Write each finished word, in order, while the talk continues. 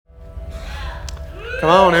Come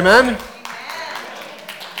on, amen?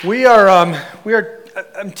 We are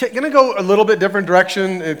going to go a little bit different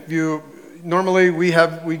direction. Normally we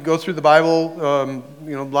go through the Bible,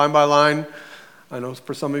 line by line. I know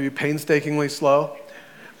for some of you painstakingly slow,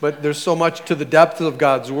 but there's so much to the depth of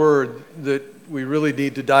God's Word that we really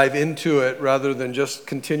need to dive into it rather than just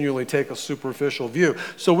continually take a superficial view.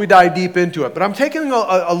 So we dive deep into it. But I'm taking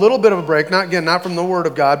a little bit of a break, not from the Word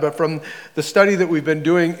of God, but from the study that we've been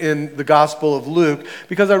doing in the Gospel of Luke,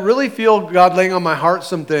 because I really feel God laying on my heart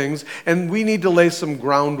some things, and we need to lay some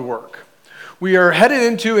groundwork. We are headed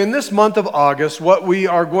into, in this month of August, what we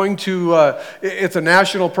are going to, it's a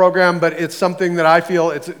national program, but it's something that I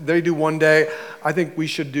feel they do one day. I think we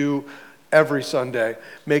should do every Sunday,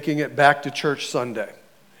 making it Back to Church Sunday.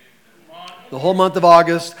 The whole month of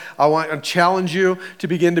August, I want to challenge you to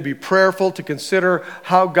begin to be prayerful, to consider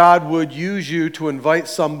how God would use you to invite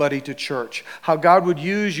somebody to church, how God would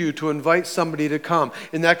use you to invite somebody to come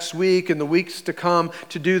in next week and the weeks to come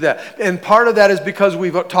to do that. And part of that is because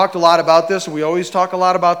we've talked a lot about this, and we always talk a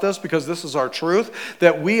lot about this because this is our truth,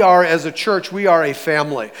 that we are, as a church, we are a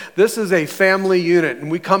family. This is a family unit,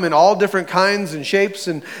 and we come in all different kinds and shapes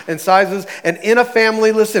and sizes. And in a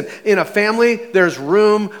family, listen, in a family, there's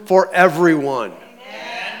room for everyone. Amen.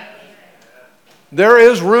 There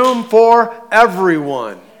is room for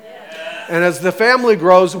everyone. Yes. And as the family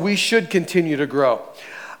grows, we should continue to grow.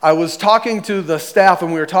 I was talking to the staff,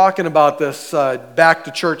 and we were talking about this Back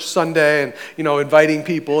to Church Sunday, and inviting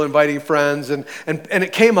people, inviting friends, and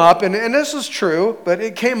it came up, and this is true, but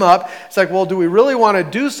it came up. It's like, well, do we really want to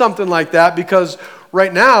do something like that? Because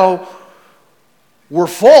right now we're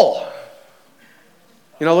full.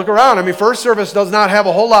 Look around. First service does not have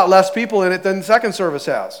a whole lot less people in it than second service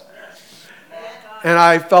has. And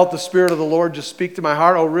I felt the Spirit of the Lord just speak to my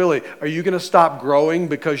heart. Oh, really? Are you going to stop growing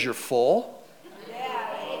because you're full?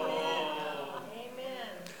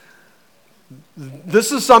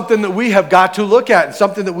 This is something that we have got to look at and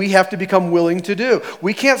something that we have to become willing to do.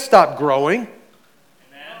 We can't stop growing.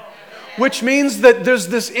 Which means that there's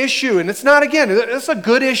this issue, and it's a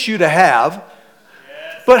good issue to have.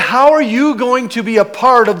 But how are you going to be a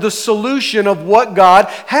part of the solution of what God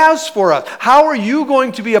has for us? How are you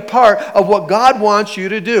going to be a part of what God wants you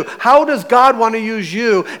to do? How does God want to use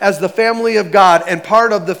you as the family of God and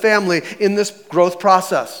part of the family in this growth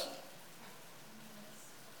process?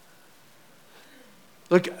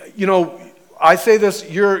 Look, I say this,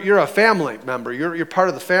 you're a family member. You're part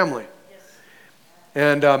of the family.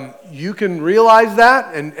 And you can realize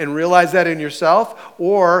that and realize that in yourself,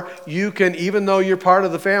 or you can, even though you're part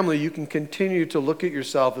of the family, you can continue to look at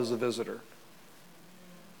yourself as a visitor.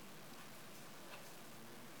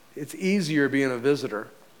 It's easier being a visitor.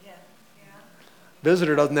 Yeah.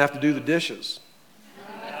 Visitor doesn't have to do the dishes.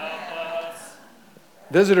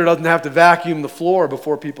 Visitor doesn't have to vacuum the floor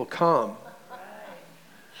before people come.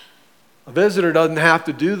 A visitor doesn't have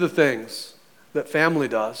to do the things that family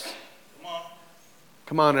does.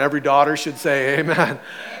 Come on, every daughter should say amen.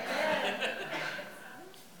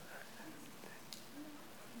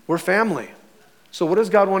 We're family. So what does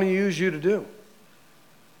God want to use you to do?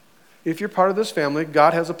 If you're part of this family,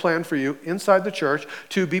 God has a plan for you inside the church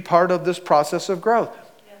to be part of this process of growth.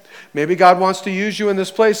 Maybe God wants to use you in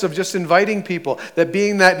this place of just inviting people, that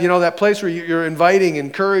being that place where you're inviting,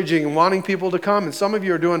 encouraging, and wanting people to come. And some of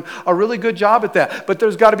you are doing a really good job at that. But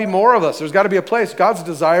there's got to be more of us. There's got to be a place. God's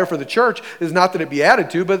desire for the church is not that it be added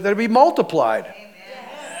to, but that it be multiplied.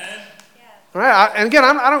 Amen. All right. And again,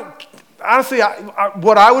 I don't. Honestly,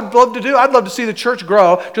 what I would love to do, I'd love to see the church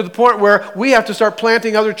grow to the point where we have to start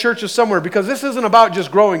planting other churches somewhere, because this isn't about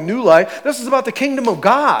just growing New Life. This is about the kingdom of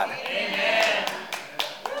God. Amen.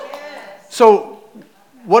 So,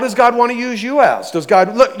 what does God want to use you as? Does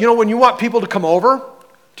God, look, when you want people to come over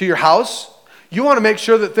to your house, you want to make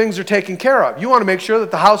sure that things are taken care of. You want to make sure that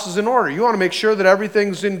the house is in order. You want to make sure that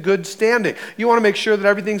everything's in good standing. You want to make sure that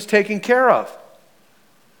everything's taken care of.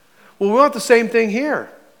 Well, we want the same thing here.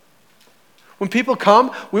 When people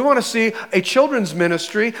come, we want to see a children's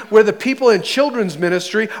ministry where the people in children's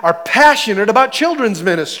ministry are passionate about children's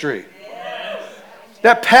ministry.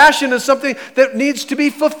 That passion is something that needs to be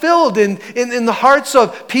fulfilled in the hearts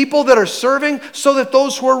of people that are serving, so that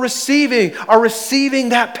those who are receiving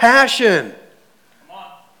that passion. Come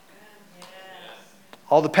on.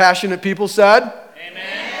 All the passionate people said?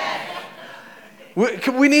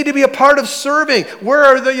 Amen. We need to be a part of serving. Where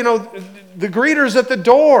are the greeters at the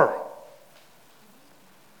door?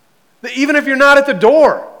 Even if you're not at the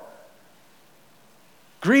door,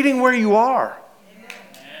 greeting where you are.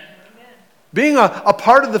 Being a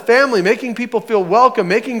part of the family, making people feel welcome,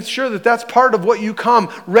 making sure that that's part of what you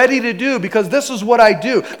come ready to do, because this is what I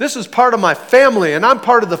do. This is part of my family, and I'm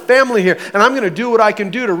part of the family here, and I'm going to do what I can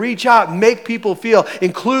do to reach out and make people feel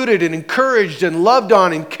included and encouraged and loved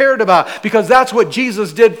on and cared about, because that's what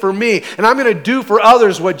Jesus did for me, and I'm going to do for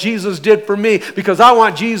others what Jesus did for me, because I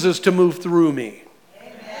want Jesus to move through me.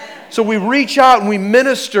 So we reach out and we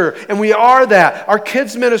minister, and we are that. Our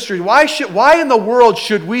kids' ministry, why in the world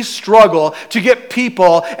should we struggle to get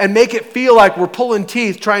people and make it feel like we're pulling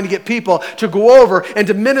teeth trying to get people to go over and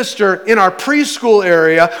to minister in our preschool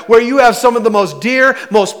area, where you have some of the most dear,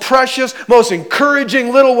 most precious, most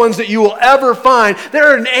encouraging little ones that you will ever find.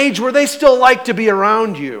 They're at an age where they still like to be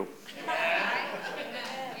around you.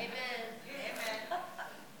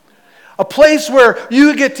 A place where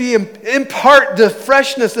you get to impart the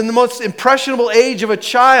freshness and the most impressionable age of a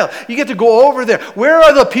child. You get to go over there. Where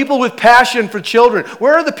are the people with passion for children?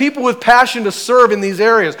 Where are the people with passion to serve in these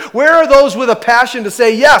areas? Where are those with a passion to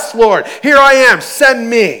say, yes, Lord, here I am, send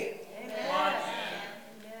me? Amen.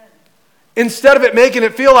 Instead of it making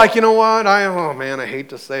it feel like, you know what, oh man, I hate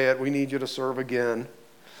to say it, we need you to serve again.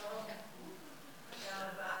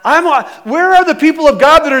 Where are the people of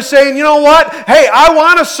God that are saying, you know what? Hey, I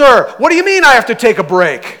want to serve. What do you mean I have to take a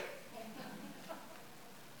break?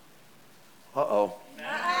 Uh-oh.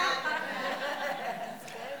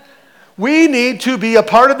 We need to be a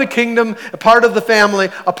part of the kingdom, a part of the family,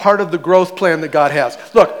 a part of the growth plan that God has.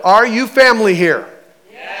 Look, are you family here?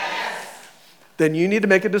 Yes. Then you need to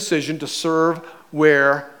make a decision to serve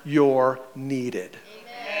where you're needed.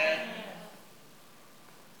 Amen.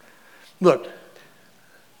 Look,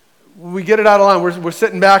 we get it out of line. We're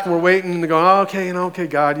sitting back and we're waiting and going, oh, okay,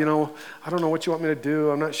 God, I don't know what you want me to do.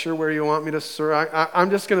 I'm not sure where you want me to serve. I'm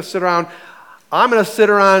just going to sit around. I'm going to sit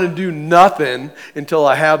around and do nothing until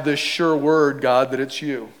I have this sure word, God, that it's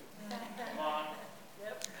you.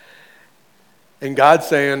 And God's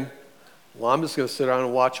saying, well, I'm just going to sit around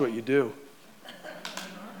and watch what you do.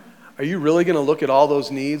 Are you really going to look at all those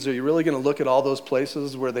needs? Are you really going to look at all those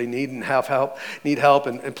places where they need help,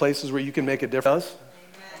 and places where you can make a difference?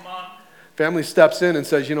 Family steps in and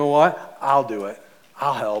says, you know what? I'll do it.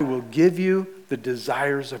 I'll help. He will give you the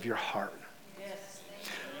desires of your heart. Yes.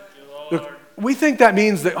 Look, we think that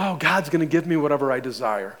means that, God's going to give me whatever I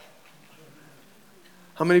desire.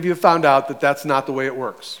 How many of you have found out that that's not the way it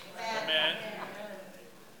works? Amen.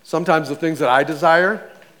 Sometimes the things that I desire,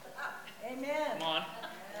 amen. Come on.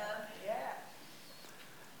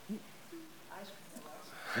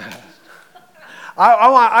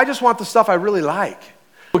 I just want the stuff I really like.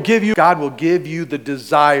 God will give you the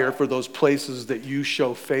desire for those places that you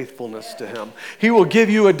show faithfulness to Him. He will give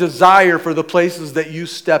you a desire for the places that you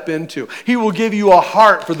step into. He will give you a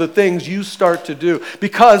heart for the things you start to do,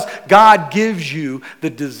 because God gives you the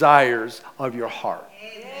desires of your heart.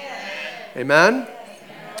 Amen?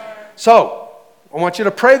 So, I want you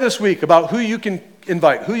to pray this week about who you can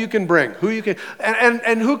invite, who you can bring, who you can,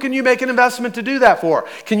 and who can you make an investment to do that for?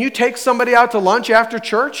 Can you take somebody out to lunch after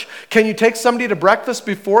church? Can you take somebody to breakfast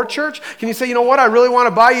before church? Can you say, you know what, I really want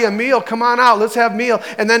to buy you a meal. Come on out, let's have a meal.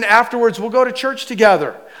 And then afterwards, we'll go to church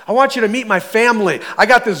together. I want you to meet my family. I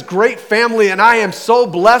got this great family, and I am so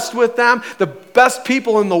blessed with them. The best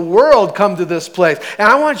people in the world come to this place. And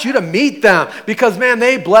I want you to meet them because, man,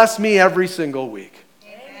 they bless me every single week.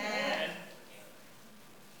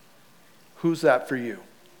 Who's that for you?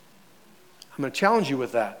 I'm going to challenge you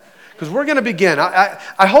with that, because we're going to begin.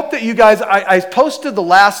 I hope that you guys, I posted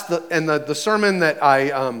the sermon that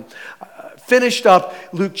I finished up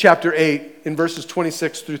Luke chapter 8 in verses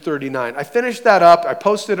 26 through 39. I finished that up. I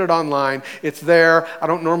posted it online. It's there. I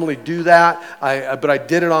don't normally do that, but I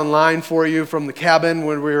did it online for you from the cabin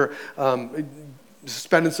when we were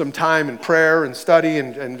spending some time in prayer and study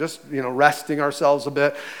and just resting ourselves a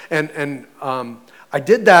bit. And I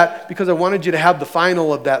did that because I wanted you to have the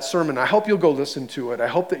final of that sermon. I hope you'll go listen to it. I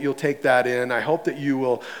hope that you'll take that in. I hope that you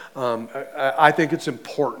will. I think it's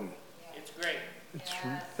important. It's great.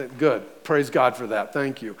 It's good. Praise God for that.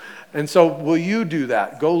 Thank you. And so will you do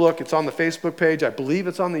that? Go look. It's on the Facebook page. I believe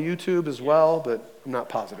it's on the YouTube as well, but I'm not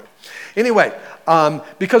positive. Anyway,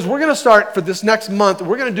 because we're going to start for this next month,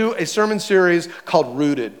 we're going to do a sermon series called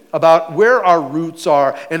Rooted, about where our roots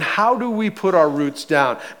are and how do we put our roots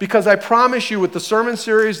down. Because I promise you, with the sermon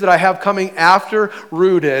series that I have coming after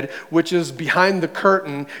Rooted, which is behind the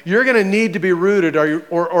curtain, you're going to need to be rooted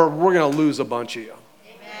or we're going to lose a bunch of you.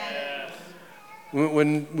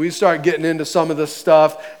 When we start getting into some of this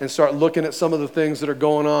stuff and start looking at some of the things that are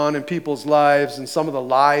going on in people's lives and some of the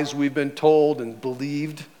lies we've been told and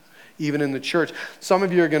believed, even in the church, some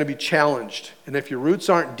of you are going to be challenged. And if your roots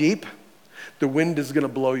aren't deep, the wind is going to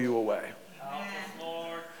blow you away.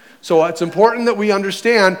 So it's important that we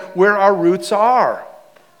understand where our roots are.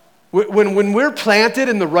 When we're planted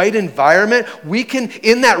in the right environment, we can,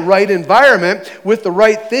 in that right environment, with the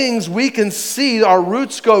right things, we can see our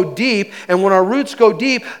roots go deep. And when our roots go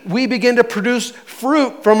deep, we begin to produce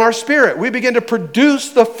fruit from our spirit. We begin to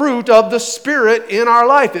produce the fruit of the Spirit in our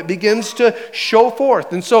life. It begins to show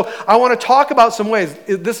forth. And so I want to talk about some ways.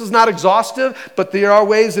 This is not exhaustive, but there are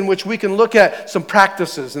ways in which we can look at some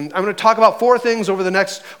practices. And I'm going to talk about 4 things over the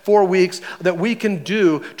next 4 weeks that we can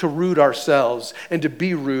do to root ourselves and to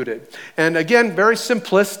be rooted. And again, very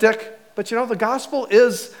simplistic, but the gospel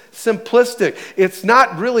is simplistic. It's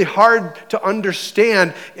not really hard to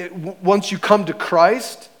understand once you come to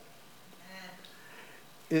Christ.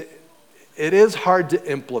 It is hard to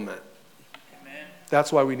implement. Amen.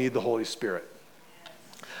 That's why we need the Holy Spirit.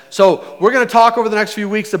 So we're going to talk over the next few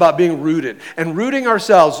weeks about being rooted and rooting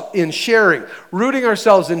ourselves in sharing, rooting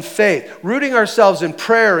ourselves in faith, rooting ourselves in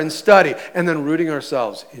prayer and study, and then rooting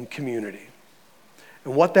ourselves in community.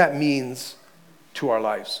 And what that means to our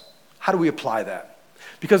lives. How do we apply that?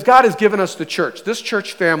 Because God has given us the church, this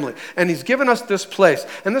church family, and He's given us this place.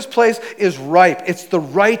 And this place is ripe. It's the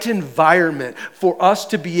right environment for us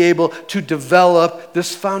to be able to develop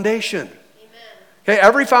this foundation. Okay,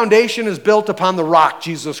 every foundation is built upon the rock,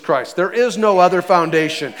 Jesus Christ. There is no other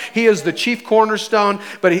foundation. He is the chief cornerstone,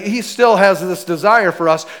 but He still has this desire for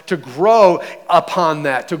us to grow upon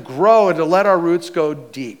that, to grow and to let our roots go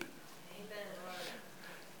deep.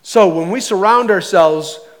 So when we surround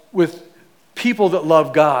ourselves with people that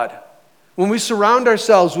love God, when we surround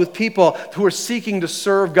ourselves with people who are seeking to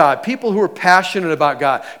serve God, people who are passionate about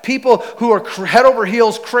God, people who are head over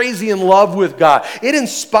heels crazy in love with God, it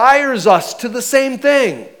inspires us to the same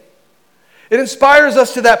thing. It inspires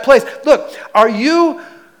us to that place. Look, are you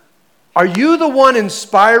the one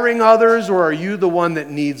inspiring others, or are you the one that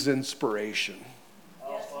needs inspiration?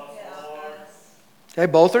 Okay,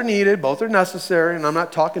 both are needed, both are necessary, and I'm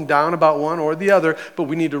not talking down about one or the other, but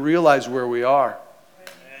we need to realize where we are.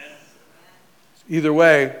 Amen. Either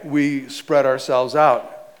way, we spread ourselves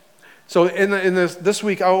out. So in this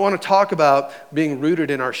week, I want to talk about being rooted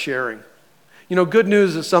in our sharing. Good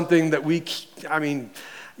news is something that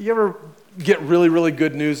you ever get really, really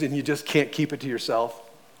good news and you just can't keep it to yourself?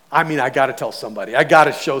 I got to tell somebody. I got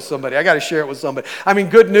to show somebody. I got to share it with somebody.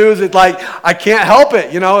 Good news, it's like, I can't help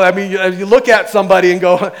it. You look at somebody and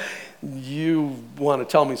go, you want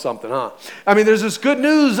to tell me something, huh? There's this good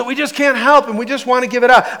news that we just can't help and we just want to give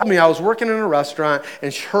it out. I was working in a restaurant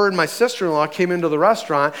and her and my sister-in-law came into the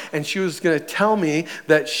restaurant and she was going to tell me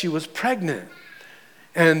that she was pregnant.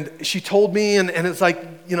 And she told me and it's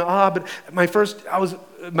like, but my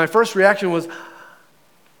first reaction was,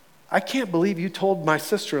 I can't believe you told my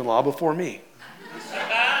sister-in-law before me.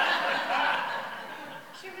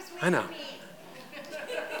 I know.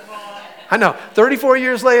 I know. 34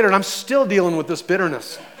 years later, and I'm still dealing with this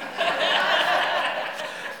bitterness.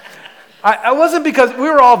 I wasn't because, we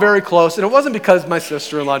were all very close, and it wasn't because my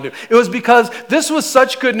sister-in-law knew. It was because this was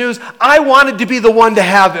such good news, I wanted to be the one to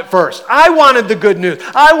have it first. I wanted the good news.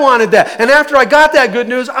 I wanted that. And after I got that good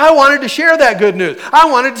news, I wanted to share that good news.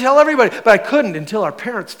 I wanted to tell everybody, but I couldn't until our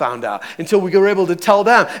parents found out, until we were able to tell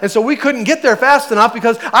them. And so we couldn't get there fast enough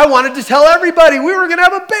because I wanted to tell everybody we were going to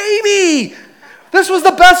have a baby. This was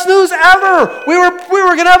the best news ever. We were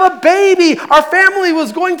going to have a baby. Our family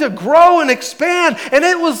was going to grow and expand, and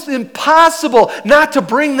it was impossible not to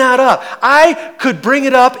bring that up. I could bring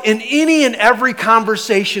it up in any and every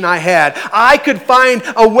conversation I had. I could find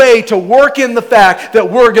a way to work in the fact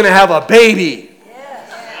that we're going to have a baby.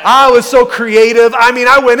 I was so creative.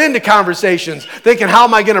 I went into conversations thinking, how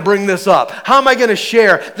am I going to bring this up? How am I going to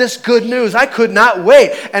share this good news? I could not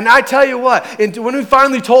wait. And I tell you what, when we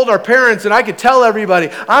finally told our parents and I could tell everybody,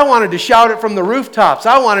 I wanted to shout it from the rooftops.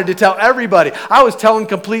 I wanted to tell everybody. I was telling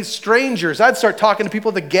complete strangers. I'd start talking to people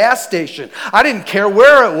at the gas station. I didn't care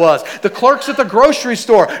where it was. The clerks at the grocery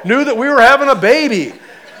store knew that we were having a baby.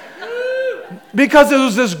 Because it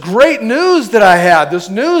was this great news that I had, this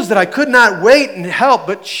news that I could not wait and help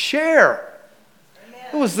but share. Amen.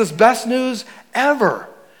 It was this best news ever.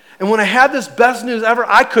 And when I had this best news ever,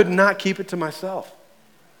 I could not keep it to myself.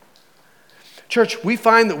 Church, we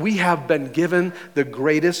find that we have been given the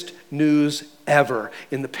greatest news ever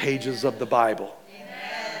in the pages of the Bible.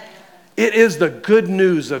 It is the good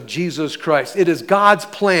news of Jesus Christ. It is God's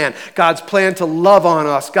plan to love on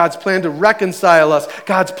us, God's plan to reconcile us,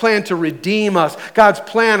 God's plan to redeem us, God's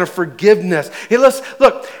plan of forgiveness. Hey,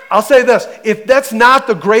 look, I'll say this. If that's not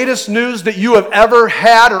the greatest news that you have ever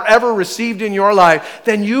had or ever received in your life,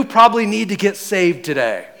 then you probably need to get saved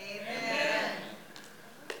today. Amen.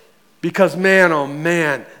 Because man, oh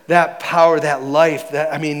man, that power, that life,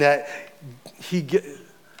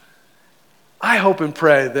 I hope and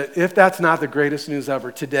pray that if that's not the greatest news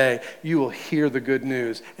ever, today you will hear the good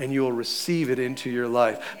news and you will receive it into your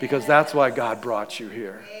life, because that's why God brought you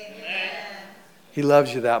here. He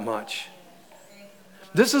loves you that much.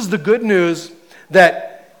 This is the good news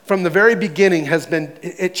that from the very beginning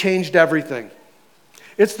it changed everything.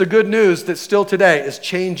 It's the good news that still today is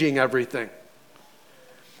changing everything.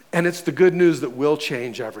 And it's the good news that will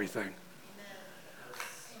change everything.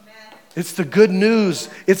 It's the good news.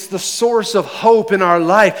 It's the source of hope in our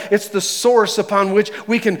life. It's the source upon which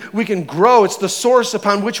we can grow. It's the source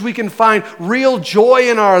upon which we can find real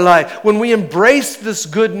joy in our life. When we embrace this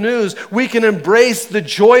good news, we can embrace the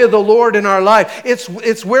joy of the Lord in our life.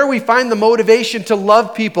 It's where we find the motivation to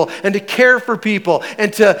love people and to care for people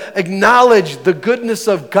and to acknowledge the goodness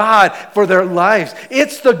of God for their lives.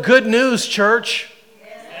 It's the good news, church.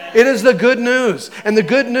 It is the good news. And the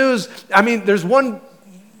good news, there's one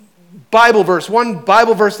Bible verse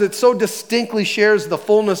that so distinctly shares the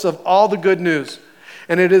fullness of all the good news.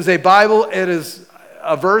 And it is a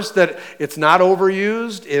verse that it's not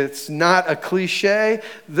overused, it's not a cliche.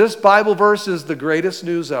 This Bible verse is the greatest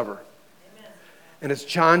news ever. Amen. And it's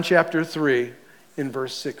John chapter 3 in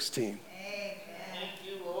verse 16. Amen. Thank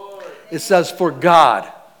you, Lord. It says, "For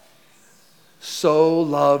God so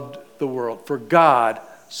loved the world." For God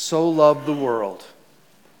so loved the world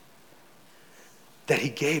that he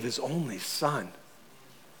gave his only Son.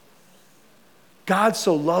 God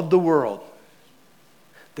so loved the world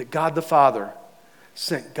that God the Father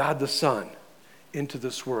sent God the Son into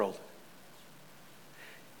this world.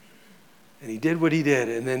 And he did what he did.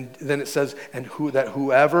 And then it says, that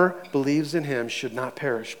whoever believes in him should not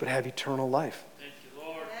perish, but have eternal life. Thank you,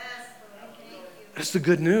 Lord. That's the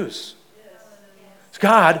good news.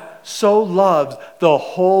 God so loved the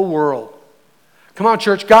whole world. Come on,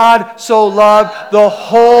 church. God so loved the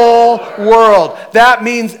whole world. That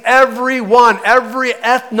means everyone, every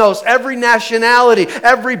ethnos, every nationality,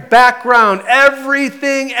 every background,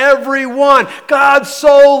 everything, everyone. God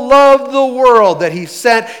so loved the world that he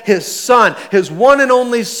sent his Son, his one and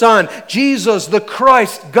only Son, Jesus the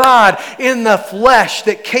Christ, God in the flesh,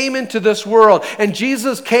 that came into this world. And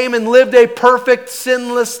Jesus came and lived a perfect,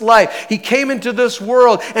 sinless life. He came into this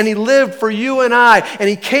world and he lived for you and I. And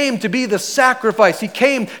he came to be the sacrifice. He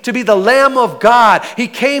came to be the Lamb of God. He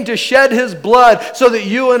came to shed his blood so that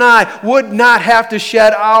you and I would not have to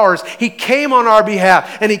shed ours. He came on our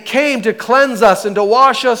behalf, and he came to cleanse us and to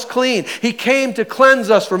wash us clean. He came to cleanse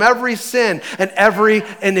us from every sin and every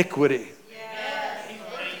iniquity. Yes. Thank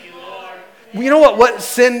you, Lord. You know what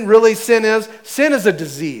sin is? Sin is a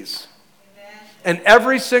disease. Amen. And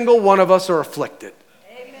every single one of us are afflicted.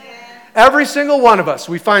 Every single one of us,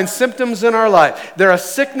 we find symptoms in our life. They're a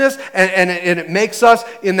sickness, and it makes us,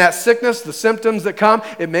 in that sickness, the symptoms that come,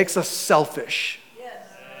 it makes us selfish. Yes.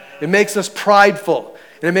 It makes us prideful,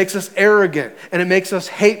 and it makes us arrogant, and it makes us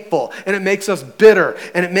hateful, and it makes us bitter,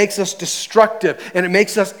 and it makes us destructive, and it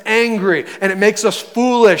makes us angry, and it makes us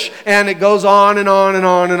foolish, and it goes on and on and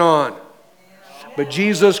on and on. But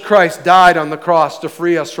Jesus Christ died on the cross to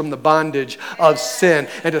free us from the bondage of sin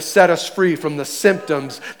and to set us free from the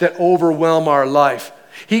symptoms that overwhelm our life.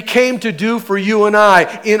 He came to do for you and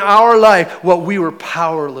I in our life what we were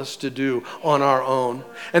powerless to do on our own.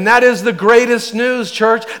 And that is the greatest news,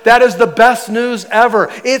 church. That is the best news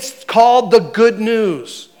ever. It's called the good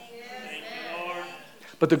news.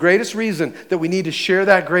 But the greatest reason that we need to share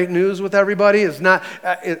that great news with everybody is not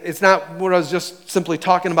what I was just simply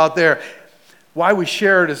talking about there. Why we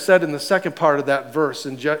share it is said in the second part of that verse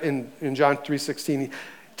in John 3:16. He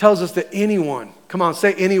tells us that anyone, come on,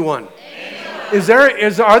 say anyone.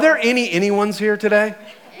 Are there any anyones here today?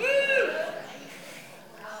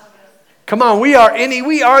 Come on, we are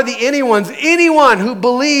the anyones. Anyone who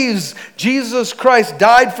believes Jesus Christ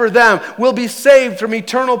died for them will be saved from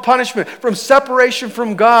eternal punishment, from separation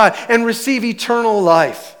from God, and receive eternal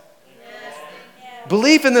life.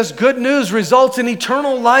 Belief in this good news results in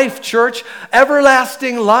eternal life, church.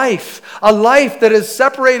 Everlasting life. A life that is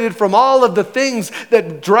separated from all of the things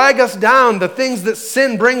that drag us down, the things that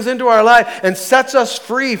sin brings into our life, and sets us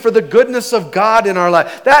free for the goodness of God in our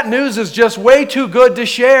life. That news is just way too good to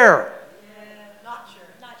share. Not sure.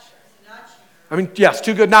 I mean, yes,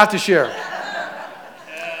 too good not to share.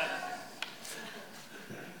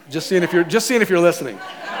 Just seeing if you're listening.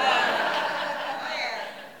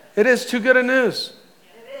 It is too good a news.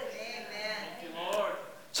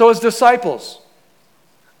 So as disciples,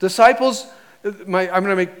 I'm going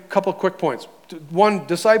to make a couple quick points. One,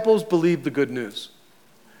 disciples believe the good news.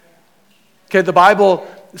 Okay, the Bible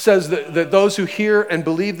says that those who hear and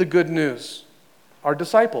believe the good news are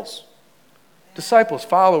disciples. Disciples,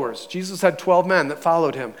 followers. Jesus had 12 men that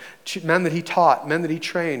followed him, men that he taught, men that he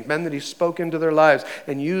trained, men that he spoke into their lives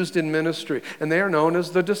and used in ministry. And they are known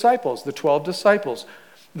as the disciples, the 12 disciples.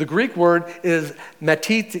 The Greek word is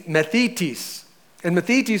methetes. And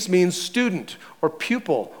methetes means student or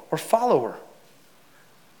pupil or follower.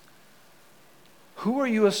 Who are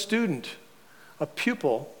you a student, a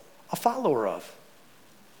pupil, a follower of?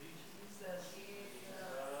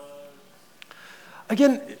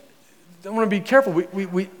 Again, I want to be careful.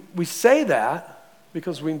 We say that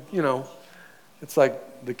because it's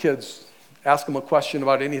like the kids ask them a question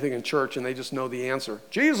about anything in church and they just know the answer.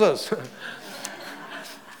 Jesus.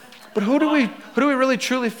 But who do we really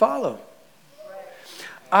truly follow?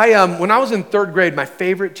 When I was in third grade, my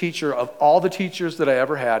favorite teacher of all the teachers that I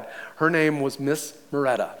ever had, her name was Miss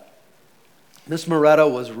Moretta. Miss Moretta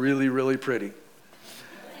was really, really pretty.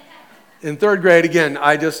 In third grade, again,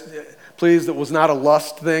 please, it was not a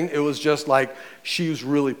lust thing. It was just like, she was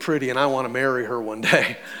really pretty and I want to marry her one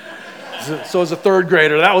day. So as a third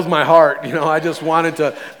grader, that was my heart. I just wanted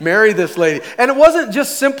to marry this lady. And it wasn't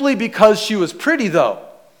just simply because she was pretty, though.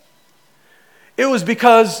 It was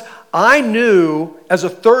because I knew as a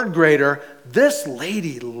third grader, this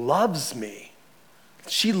lady loves me.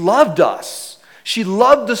 She loved us. She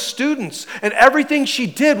loved the students, and everything she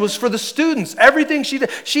did was for the students. Everything she did.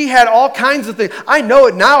 She had all kinds of things. I know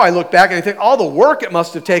it now. I look back and I think all the work it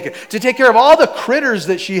must have taken to take care of all the critters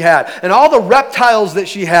that she had and all the reptiles that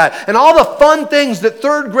she had and all the fun things that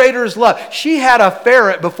third graders love. She had a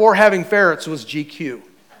ferret before having ferrets was GQ.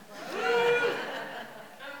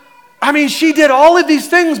 I mean, she did all of these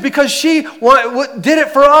things because she did it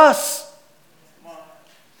for us.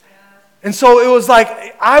 And so it was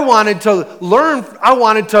like, I wanted to learn.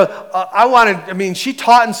 She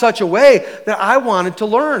taught in such a way that I wanted to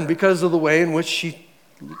learn because of the way in which she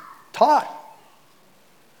taught.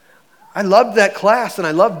 I loved that class and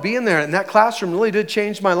I loved being there. And that classroom really did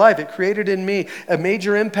change my life. It created in me a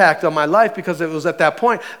major impact on my life because it was at that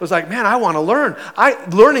point, it was like, man, I want to learn.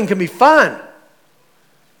 Learning can be fun.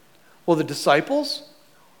 Well, the disciples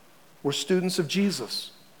were students of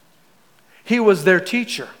Jesus. He was their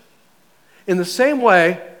teacher. In the same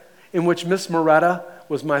way in which Miss Moretta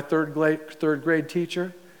was my third grade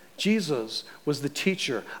teacher, Jesus was the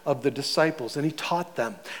teacher of the disciples, and he taught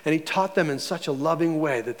them. And he taught them in such a loving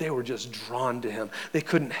way that they were just drawn to him. They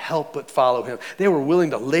couldn't help but follow him. They were willing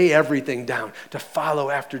to lay everything down to follow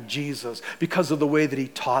after Jesus because of the way that he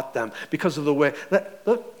taught them, because of the way that,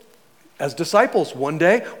 look, as disciples, one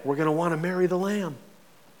day we're going to want to marry the Lamb.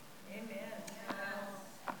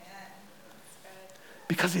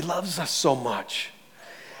 Because he loves us so much.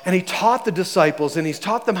 And he taught the disciples, and he's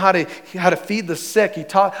taught them how to feed the sick. He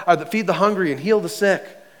taught feed the hungry and heal the sick.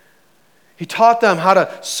 He taught them how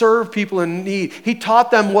to serve people in need. He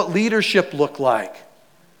taught them what leadership looked like.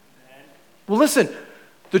 Well, listen,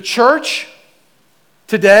 the church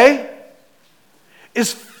today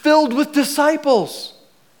is filled with disciples.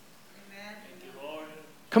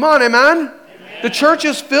 Come on, amen? The church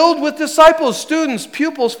is filled with disciples, students,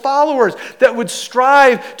 pupils, followers that would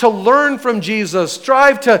strive to learn from Jesus,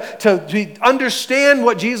 strive to understand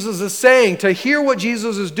what Jesus is saying, to hear what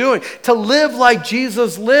Jesus is doing, to live like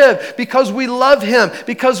Jesus lived because we love him,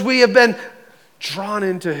 because we have been drawn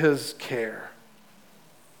into his care.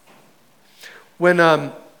 When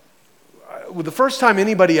the first time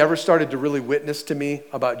anybody ever started to really witness to me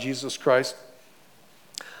about Jesus Christ,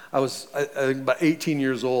 I was about 18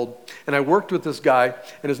 years old, and I worked with this guy,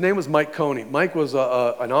 and his name was Mike Coney. Mike was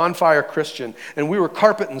an on-fire Christian, and we were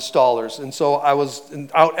carpet installers, and so I was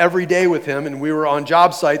out every day with him, and we were on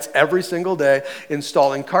job sites every single day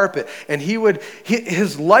installing carpet. And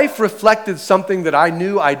his life reflected something that I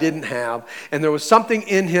knew I didn't have, and there was something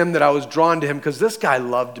in him that I was drawn to him because this guy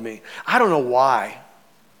loved me. I don't know why.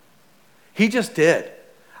 He just did.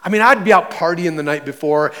 I mean, I'd be out partying the night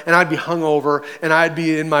before, and I'd be hungover, and I'd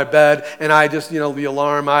be in my bed, and I just, the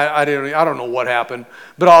alarm, I don't know what happened.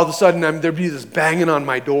 But all of a sudden, there'd be this banging on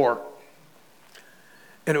my door.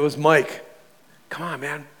 And it was Mike. Come on,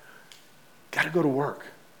 man. Got to go to work.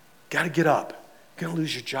 Got to get up. Going to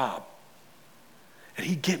lose your job. And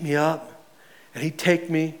he'd get me up, and he'd take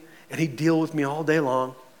me, and he'd deal with me all day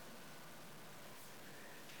long.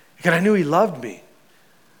 And I knew he loved me.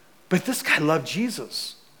 But this guy loved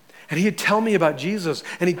Jesus. And he'd tell me about Jesus,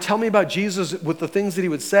 and he'd tell me about Jesus with the things that he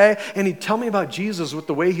would say, and he'd tell me about Jesus with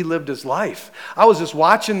the way he lived his life. I was just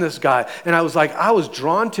watching this guy, and I was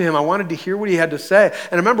drawn to him. I wanted to hear what he had to say.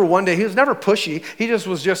 And I remember one day, he was never pushy. He just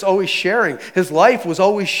was always sharing. His life was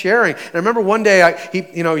always sharing. And I remember one day,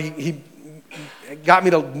 he got me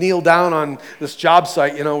to kneel down on this job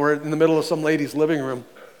site. We're in the middle of some lady's living room.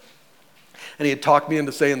 And he had talked me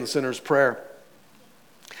into saying the sinner's prayer.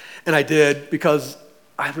 And I did because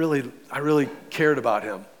I really cared about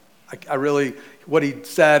him. I really, what he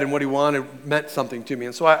said and what he wanted meant something to me.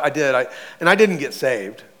 And so I did. And I didn't get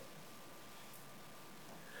saved.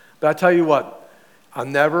 But I tell you what, I'll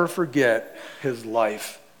never forget his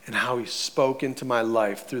life and how he spoke into my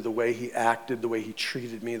life through the way he acted, the way he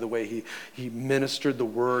treated me, the way he ministered the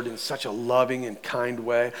word in such a loving and kind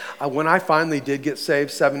way. When I finally did get saved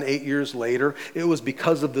 7, 8 years later, it was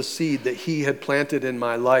because of the seed that he had planted in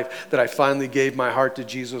my life that I finally gave my heart to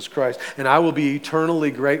Jesus Christ. And I will be eternally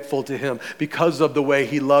grateful to him because of the way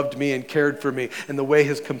he loved me and cared for me and the way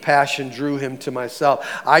his compassion drew him to myself.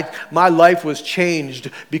 My life was changed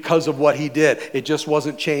because of what he did. It just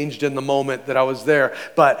wasn't changed in the moment that I was there.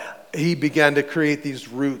 But he began to create these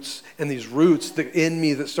roots, and these roots in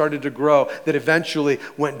me that started to grow, that eventually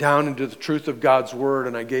went down into the truth of God's word,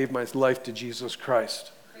 and I gave my life to Jesus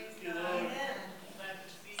Christ.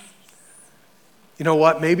 You know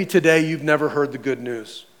what? Maybe today you've never heard the good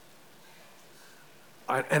news.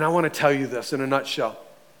 And I want to tell you this in a nutshell.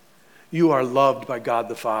 You are loved by God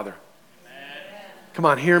the Father. Amen. Come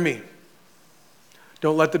on, hear me.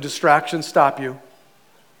 Don't let the distractions stop you.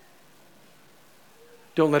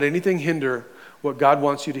 Don't let anything hinder what God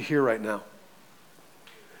wants you to hear right now.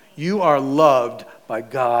 You are loved by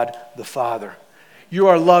God the Father. You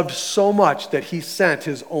are loved so much that he sent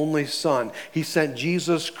his only son. He sent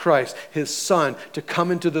Jesus Christ, his son, to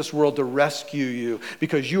come into this world to rescue you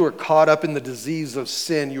because you were caught up in the disease of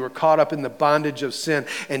sin. You were caught up in the bondage of sin.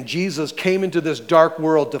 And Jesus came into this dark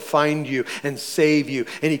world to find you and save you.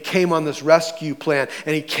 And he came on this rescue plan.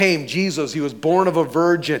 And Jesus, he was born of a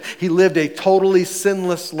virgin. He lived a totally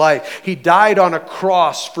sinless life. He died on a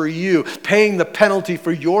cross for you, paying the penalty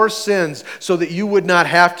for your sins so that you would not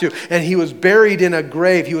have to. And he was buried in a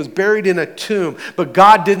grave. He was buried in a tomb, but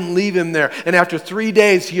God didn't leave him there. And after 3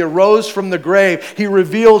 days, he arose from the grave. He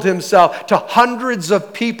revealed himself to hundreds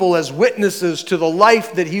of people as witnesses to the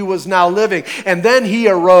life that he was now living. And then he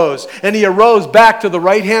arose, and he arose back to the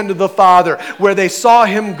right hand of the Father, where they saw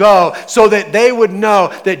him go, so that they would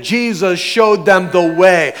know that Jesus showed them the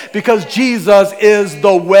way, because Jesus is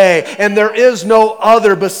the way, and there is no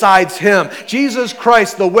other besides him. Jesus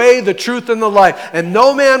Christ, the way, the truth, and the life. And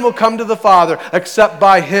no man will come to the Father except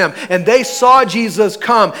by him. And they saw Jesus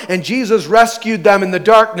come, and Jesus rescued them in the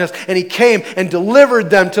darkness, and he came and delivered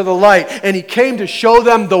them to the light, and he came to show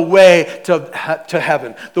them the way to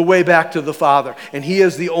heaven, the way back to the Father. And he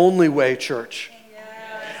is the only way, church.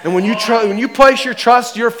 And when you place your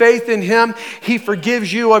trust, your faith in him, he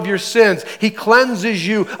forgives you of your sins. He cleanses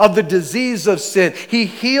you of the disease of sin. He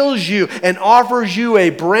heals you and offers you a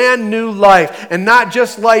brand new life. And not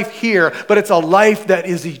just life here, but it's a life that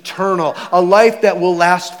is eternal, a life that will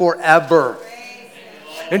last forever.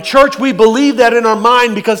 And church, we believe that in our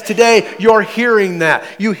mind because today you're hearing that.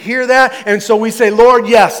 You hear that, and so we say, Lord,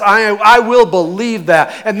 yes, I will believe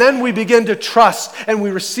that. And then we begin to trust, and we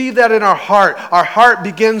receive that in our heart. Our heart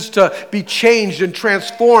begins to be changed and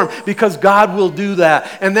transformed because God will do that.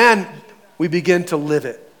 And then we begin to live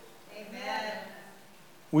it. Amen.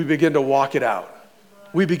 We begin to walk it out.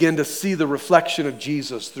 We begin to see the reflection of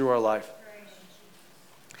Jesus through our life.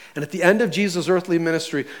 And at the end of Jesus' earthly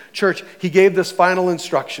ministry, church, he gave this final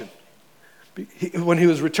instruction. When he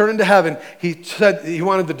was returning to heaven, he said he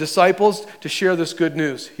wanted the disciples to share this good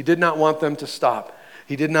news. He did not want them to stop.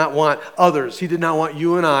 He did not want others. He did not want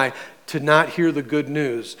you and I to not hear the good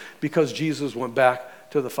news because Jesus went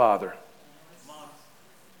back to the Father.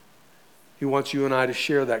 He wants you and I to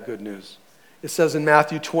share that good news. It says in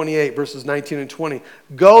Matthew 28, verses 19 and 20,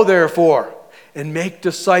 "Go therefore and make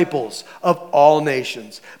disciples of all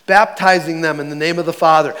nations, baptizing them in the name of the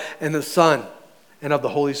Father and the Son and of the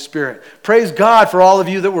Holy Spirit." Praise God for all of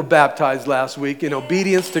you that were baptized last week in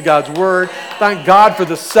obedience to God's word. Thank God for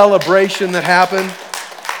the celebration that happened.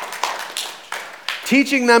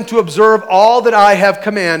 "Teaching them to observe all that I have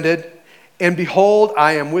commanded, and behold,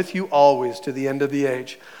 I am with you always to the end of the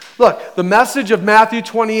age." Look, the message of Matthew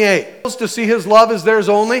 28 was to see his love as theirs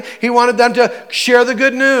only. He wanted them to share the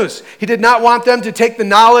good news. He did not want them to take the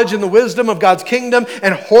knowledge and the wisdom of God's kingdom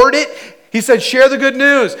and hoard it. He said, share the good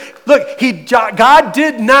news. Look, God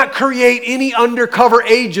did not create any undercover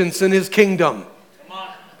agents in his kingdom.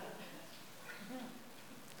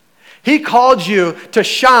 He called you to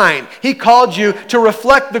shine. He called you to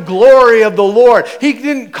reflect the glory of the Lord. He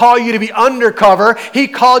didn't call you to be undercover. He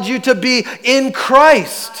called you to be in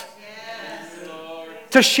Christ. Yes.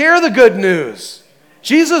 To share the good news.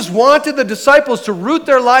 Jesus wanted the disciples to root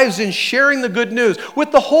their lives in sharing the good news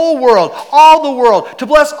with the whole world, all the world, to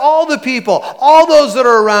bless all the people, all those that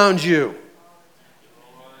are around you.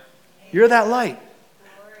 You're that light.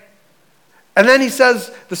 And then he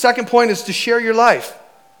says, the second point is to share your life.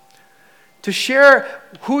 To share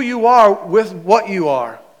who you are with what you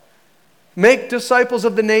are. Make disciples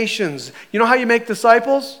of the nations. You know how you make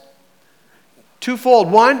disciples?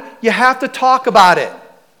 Twofold. One, you have to talk about it.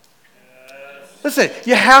 Listen,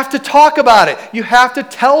 you have to talk about it. You have to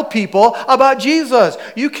tell people about Jesus.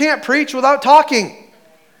 You can't preach without talking.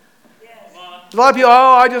 A lot of people,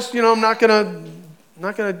 I'm not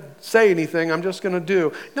going to say anything. I'm just going to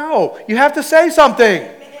do. No, you have to say something.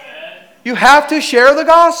 You have to share the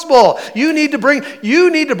gospel. You need to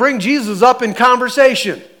bring Jesus up in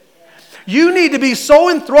conversation. You need to be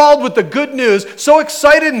so enthralled with the good news, so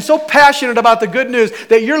excited and so passionate about the good news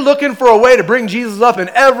that you're looking for a way to bring Jesus up in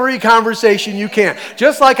every conversation you can.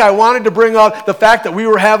 Just like I wanted to bring up the fact that we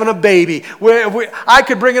were having a baby. I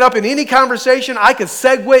could bring it up in any conversation. I could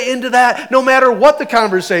segue into that no matter what the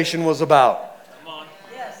conversation was about.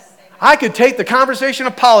 I could take the conversation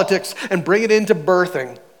of politics and bring it into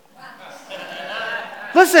birthing.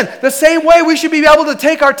 Listen, the same way we should be able to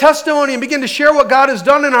take our testimony and begin to share what God has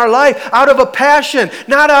done in our life out of a passion,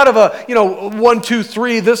 not out of a, 1, 2,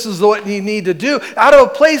 3, this is what you need to do. Out of a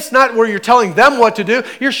place not where you're telling them what to do,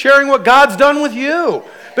 you're sharing what God's done with you.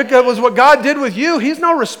 Because what God did with you, He's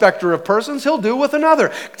no respecter of persons. He'll do with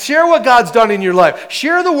another. Share what God's done in your life.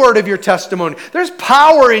 Share the word of your testimony. There's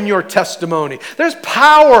power in your testimony. There's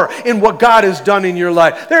power in what God has done in your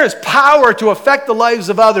life. There is power to affect the lives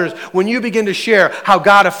of others when you begin to share how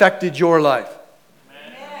God affected your life.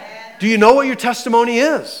 Amen. Do you know what your testimony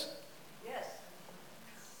is? Yes.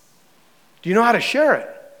 Do you know how to share it?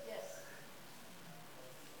 Yes.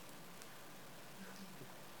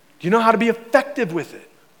 Do you know how to be effective with it?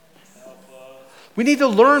 We need to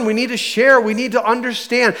learn, we need to share, we need to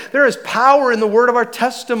understand. There is power in the word of our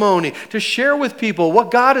testimony to share with people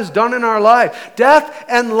what God has done in our life. Death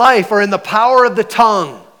and life are in the power of the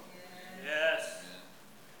tongue. Yes.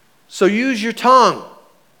 So use your tongue.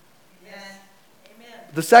 Yes. Amen.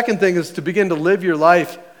 The second thing is to begin to live your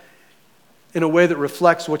life in a way that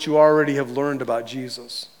reflects what you already have learned about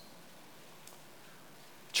Jesus.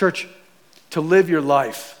 Church, to live your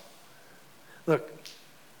life. Look,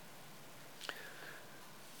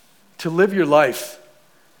 to live your life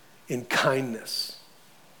in kindness.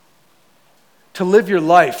 To live your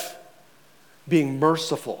life being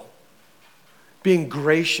merciful, being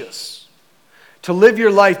gracious. To live your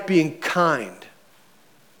life being kind.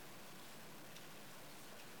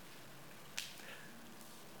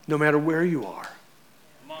 No matter where you are.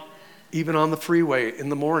 Even on the freeway in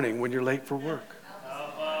the morning when you're late for work.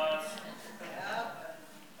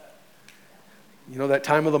 You know that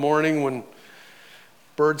time of the morning when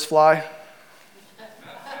birds fly?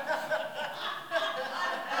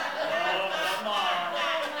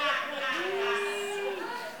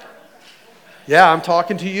 Yeah, I'm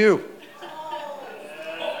talking to you.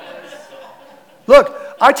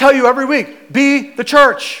 Look, I tell you every week, be the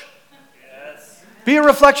church. Yes. Be a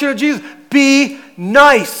reflection of Jesus. Be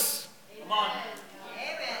nice. Come on.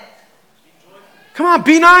 Come on,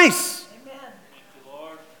 be nice.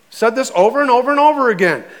 Said this over and over and over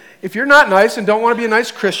again. If you're not nice and don't want to be a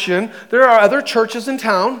nice Christian, there are other churches in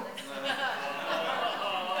town.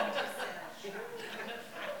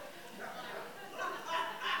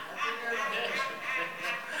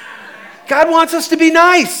 God wants us to be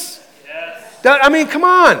nice. Yes. Come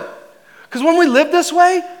on. Because when we live this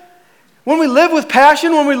way, when we live with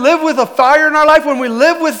passion, when we live with a fire in our life, when we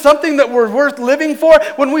live with something that we're worth living for,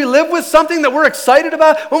 when we live with something that we're excited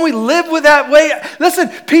about, when we live with that way, listen,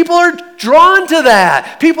 people are drawn to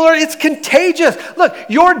that. It's contagious. Look,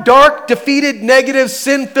 your dark, defeated, negative,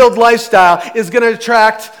 sin-filled lifestyle is going to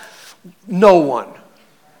attract no one.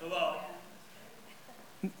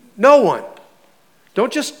 No one.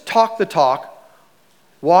 Don't just talk the talk,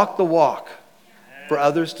 walk the walk for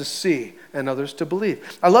others to see and others to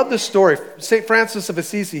believe. I love this story. St. Francis of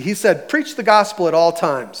Assisi, he said, preach the gospel at all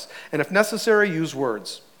times, and if necessary, use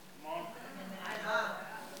words.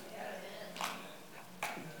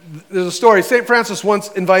 There's a story. St. Francis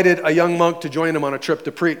once invited a young monk to join him on a trip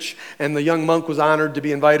to preach. And the young monk was honored to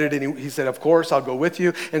be invited. And he said, of course, I'll go with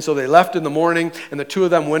you. And so they left in the morning. And the two of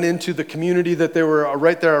them went into the community that they were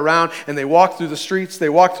right there around. And they walked through the streets. They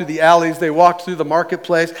walked through the alleys. They walked through the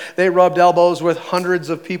marketplace. They rubbed elbows with hundreds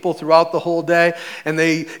of people throughout the whole day. And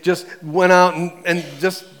they just went out and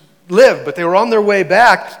just live, but they were on their way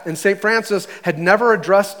back, and St. Francis had never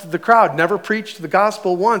addressed the crowd, never preached the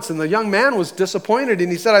gospel once, and the young man was disappointed,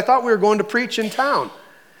 and he said, I thought we were going to preach in town.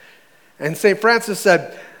 And St. Francis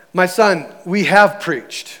said, my son, we have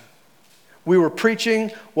preached. We were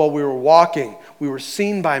preaching while we were walking. We were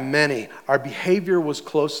seen by many. Our behavior was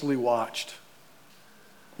closely watched.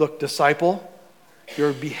 Look, disciple,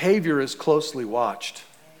 your behavior is closely watched.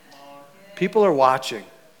 People are watching.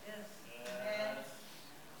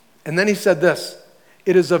 And then he said this,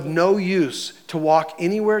 it is of no use to walk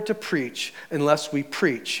anywhere to preach unless we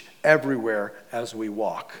preach everywhere as we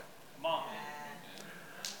walk.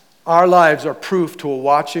 Our lives are proof to a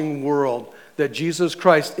watching world that Jesus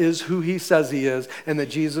Christ is who he says he is and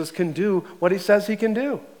that Jesus can do what he says he can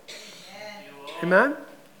do. Amen?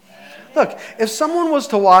 Look, if someone was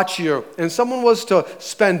to watch you and someone was to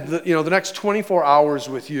spend the next 24 hours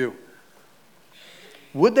with you,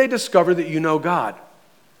 would they discover that you know God?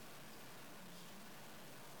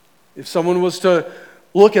 If someone was to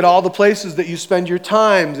look at all the places that you spend your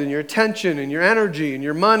time and your attention and your energy and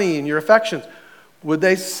your money and your affections, would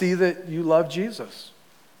they see that you love Jesus?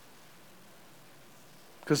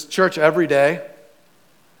 Because church, every day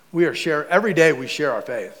we share our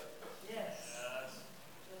faith.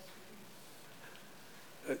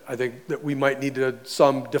 I think that we might need to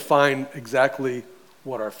define exactly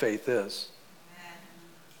what our faith is.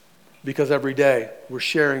 Because every day we're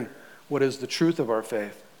sharing what is the truth of our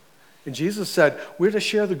faith. And Jesus said we're to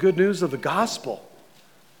share the good news of the gospel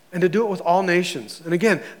and to do it with all nations. And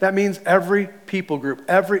again, that means every people group,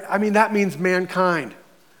 that means mankind.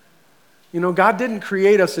 God didn't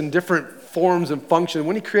create us in different forms and functions.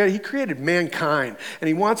 When he created mankind. And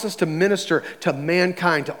he wants us to minister to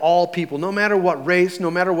mankind, to all people, no matter what race, no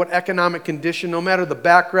matter what economic condition, no matter the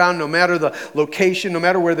background, no matter the location, no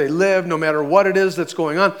matter where they live, no matter what it is that's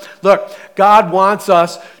going on. Look, God wants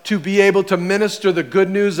us to be able to minister the good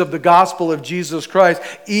news of the gospel of Jesus Christ,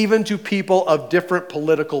 even to people of different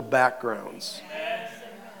political backgrounds.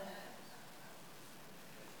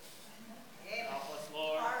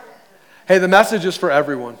 Hey, the message is for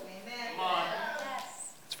everyone.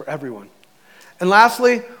 It's for everyone. And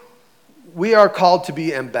lastly, we are called to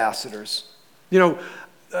be ambassadors. In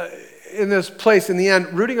this place, in the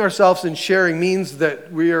end, rooting ourselves and sharing means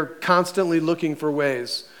that we are constantly looking for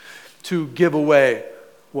ways to give away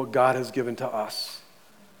what God has given to us.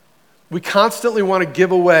 We constantly want to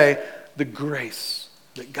give away the grace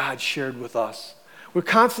that God shared with us. We're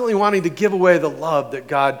constantly wanting to give away the love that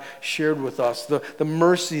God shared with us, the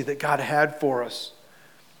mercy that God had for us.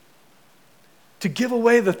 To give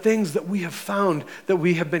away the things that we have found that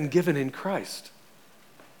we have been given in Christ.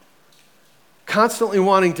 Constantly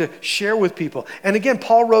wanting to share with people. And again,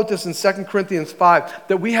 Paul wrote this in 2 Corinthians 5,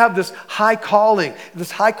 that we have this high calling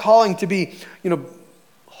to be,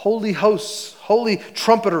 holy hosts, holy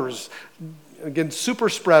trumpeters, again, super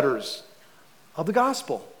spreaders of the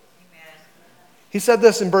gospel. He said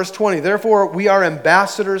this in verse 20, therefore we are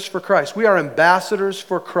ambassadors for Christ. We are ambassadors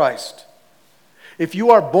for Christ. If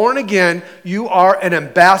you are born again, you are an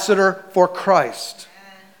ambassador for Christ.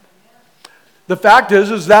 The fact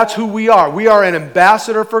is that's who we are. We are an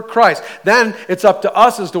ambassador for Christ. Then it's up to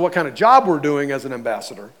us as to what kind of job we're doing as an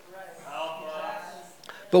ambassador.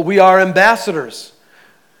 But we are ambassadors.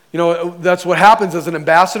 That's what happens as an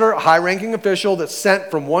ambassador, a high-ranking official that's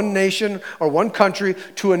sent from one nation or one country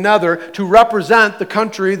to another to represent the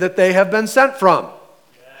country that they have been sent from.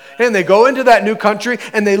 And they go into that new country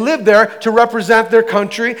and they live there to represent their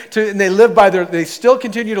country. And they still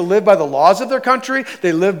continue to live by the laws of their country.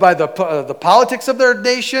 They live by the politics of their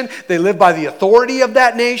nation. They live by the authority of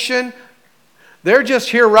that nation. They're just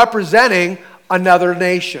here representing another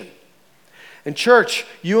nation. And church,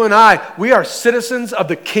 you and I, we are citizens of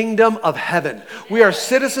the kingdom of heaven. We are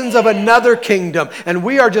citizens of another kingdom, and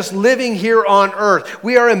we are just living here on earth.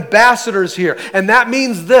 We are ambassadors here. And that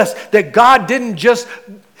means this, that God didn't just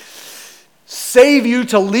save you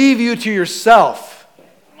to leave you to yourself.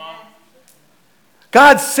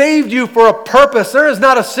 God saved you for a purpose. There is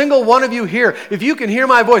not a single one of you here. If you can hear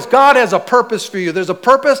my voice, God has a purpose for you. There's a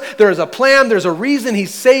purpose, there is a plan, there's a reason He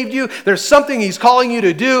saved you. There's something He's calling you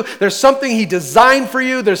to do. There's something He designed for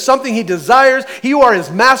you. There's something He desires. You are His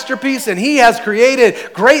masterpiece, and He has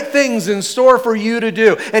created great things in store for you to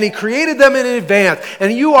do. And He created them in advance.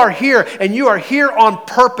 And you are here on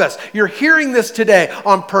purpose. You're hearing this today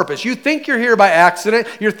on purpose. You think you're here by accident.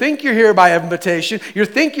 You think you're here by invitation. You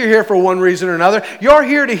think you're here for one reason or another. You're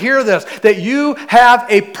here to hear this, that you have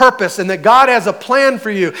a purpose and that God has a plan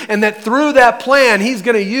for you, and that through that plan, He's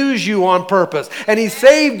going to use you on purpose. And He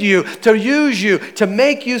saved you to use you, to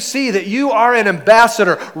make you see that you are an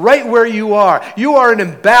ambassador right where you are. You are an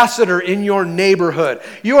ambassador in your neighborhood.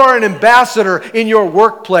 You are an ambassador in your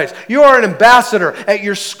workplace. You are an ambassador at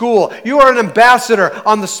your school. You are an ambassador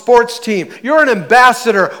on the sports team. You're an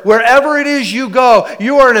ambassador wherever it is you go.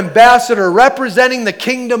 You are an ambassador representing the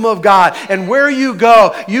kingdom of God. And where you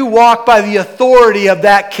go, you walk by the authority of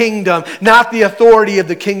that kingdom, not the authority of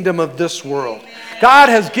the kingdom of this world. God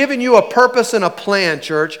has given you a purpose and a plan,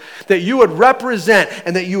 church, that you would represent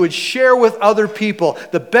and that you would share with other people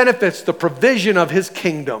the benefits, the provision of His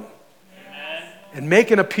kingdom. Amen. And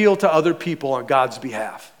make an appeal to other people on God's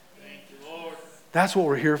behalf. Thank you, Lord. That's what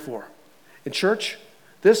we're here for. In church,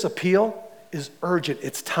 this appeal is urgent.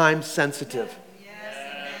 It's time sensitive. Yes.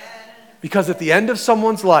 Because at the end of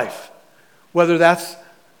someone's life, whether that's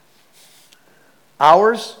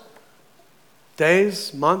hours,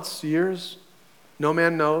 days, months, years, no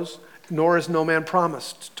man knows, nor is no man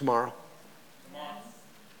promised tomorrow.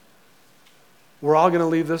 We're all going to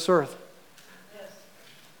leave this earth.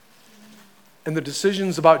 And the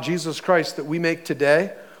decisions about Jesus Christ that we make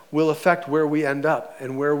today will affect where we end up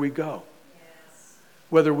and where we go.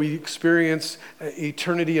 Whether we experience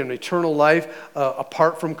eternity and eternal life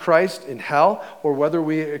apart from Christ in hell, or whether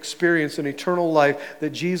we experience an eternal life that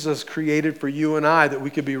Jesus created for you and I, that we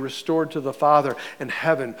could be restored to the Father and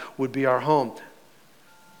heaven would be our home.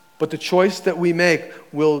 But the choice that we make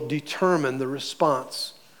will determine the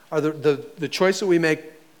response. Or the choice that we make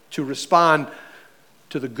to respond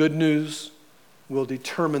to the good news will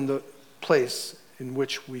determine the place in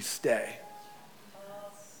which we stay.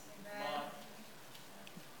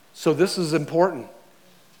 So this is important.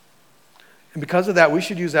 And because of that, we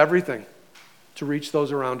should use everything to reach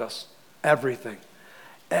those around us. Everything.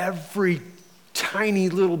 Every tiny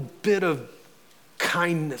little bit of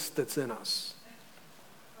kindness that's in us.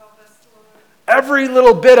 Every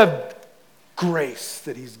little bit of grace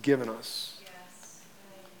that He's given us.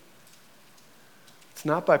 It's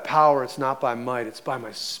not by power, it's not by might, it's by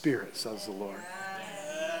my Spirit, says the Lord.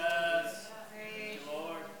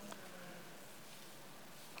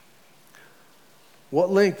 What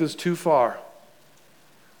length is too far?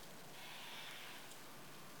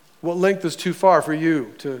 What length is too far for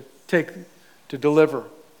you to deliver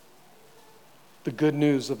the good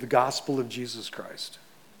news of the gospel of Jesus Christ?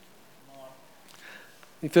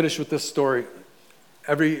 Let me finish with this story.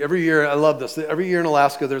 Every year, I love this. Every year in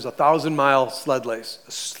Alaska, there's a 1,000-mile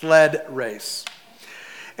sled race.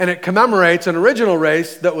 And it commemorates an original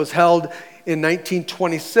race that was held in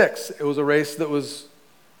 1926. It was a race that was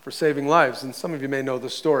for saving lives, and some of you may know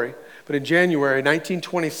this story. But in January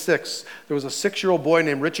 1926, there was a 6-year-old boy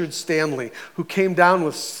named Richard Stanley who came down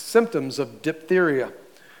with symptoms of diphtheria.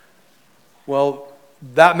 Well,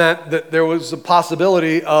 that meant that there was a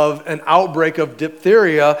possibility of an outbreak of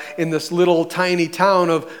diphtheria in this little tiny town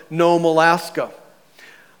of Nome, Alaska.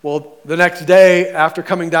 Well, the next day, after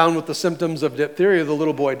coming down with the symptoms of diphtheria, the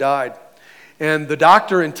little boy died. And the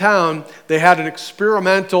doctor in town, they had an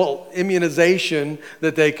experimental immunization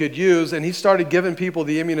that they could use, and he started giving people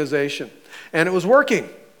the immunization. And it was working.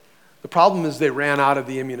 The problem is they ran out of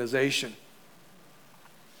the immunization.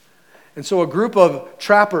 And so a group of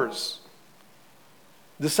trappers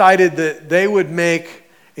decided that they would make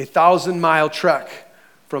a 1,000-mile trek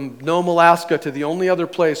from Nome, Alaska to the only other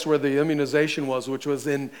place where the immunization was, which was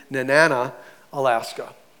in Nenana,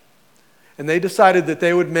 Alaska. And they decided that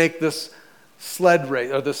they would make this sled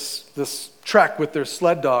race, or this trek with their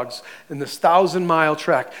sled dogs, in this 1,000-mile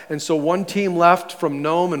trek. And so one team left from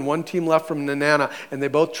Nome and one team left from Nenana, and they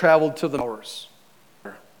both traveled to the hours.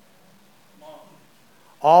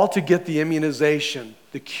 All to get the immunization,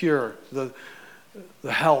 the cure, the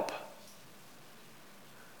help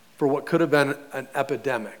for what could have been an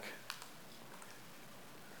epidemic.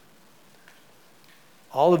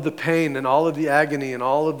 All of the pain and all of the agony and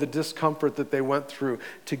all of the discomfort that they went through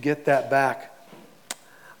to get that back.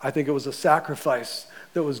 I think it was a sacrifice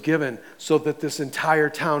that was given so that this entire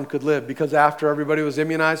town could live, because after everybody was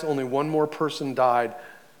immunized, only one more person died.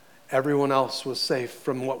 Everyone else was safe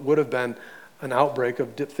from what would have been an outbreak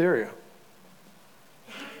of diphtheria.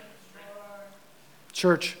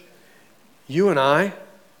 Church, you and I,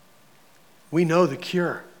 we know the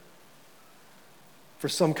cure for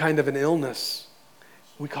some kind of an illness.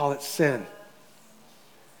 We call it sin.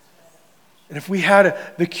 And if we had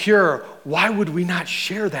the cure, why would we not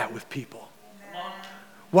share that with people?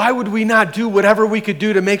 Why would we not do whatever we could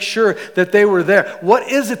do to make sure that they were there? What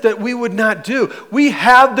is it that we would not do? We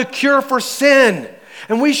have the cure for sin.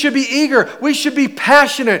 And we should be eager. We should be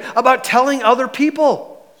passionate about telling other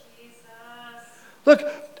people. Jesus. Look,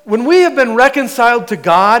 when we have been reconciled to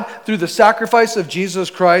God through the sacrifice of Jesus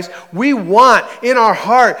Christ, we want in our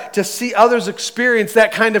heart to see others experience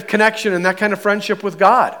that kind of connection and that kind of friendship with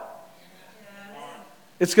God.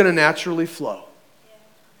 It's going to naturally flow.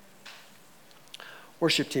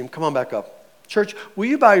 Worship team, come on back up. Church, will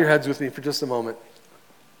you bow your heads with me for just a moment?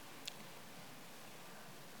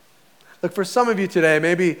 Look, for some of you today,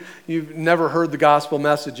 maybe you've never heard the gospel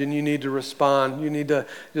message and you need to respond. You need to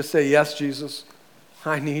just say, yes, Jesus,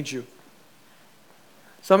 I need you.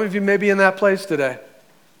 Some of you may be in that place today.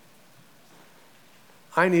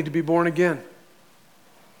 I need to be born again.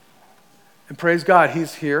 And praise God,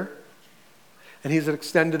 He's here. And He's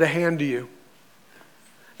extended a hand to you.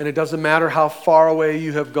 And it doesn't matter how far away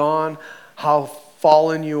you have gone, how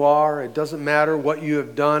fallen you are. It doesn't matter what you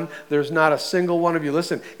have done. There's not a single one of you.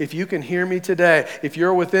 Listen, if you can hear me today, if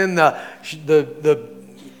you're within the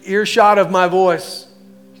earshot of my voice,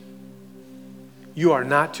 you are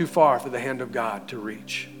not too far for the hand of God to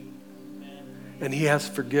reach. And He has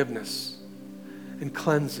forgiveness and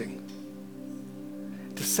cleansing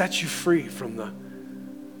to set you free from the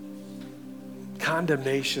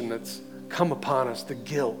condemnation that's come upon us, the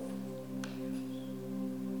guilt.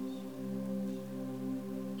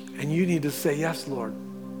 And you need to say, yes, Lord.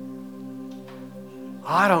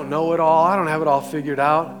 I don't know it all. I don't have it all figured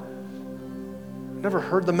out. I've never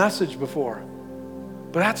heard the message before.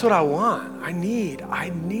 But that's what I want. I need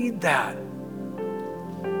that.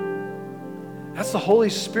 That's the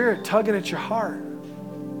Holy Spirit tugging at your heart.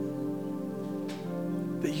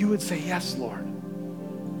 That you would say, yes, Lord.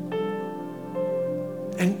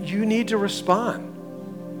 And you need to respond.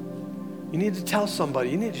 You need to tell somebody.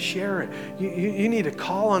 You need to share it. You need to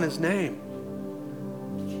call on His name.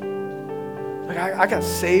 Like I got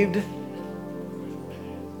saved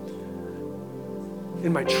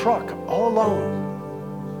in my truck all alone.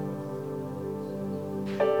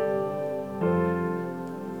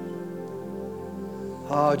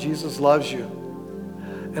 Oh, Jesus loves you.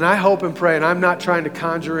 And I hope and pray, and I'm not trying to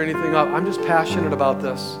conjure anything up. I'm just passionate about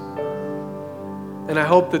this. And I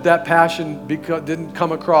hope that passion didn't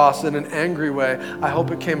come across in an angry way. I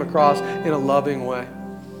hope it came across in a loving way.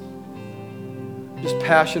 Just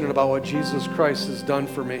passionate about what Jesus Christ has done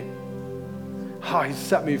for me. Oh, He's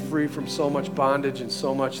set me free from so much bondage and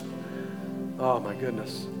so much, oh my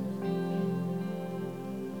goodness.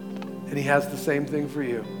 And He has the same thing for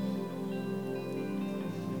you.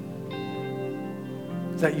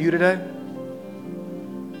 Is that you today?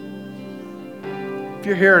 If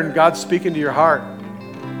you're here and God's speaking to your heart,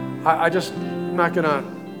 I'm not going to,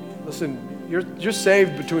 listen, you're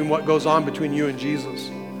saved between what goes on between you and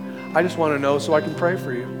Jesus. I just want to know so I can pray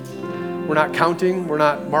for you. We're not counting. We're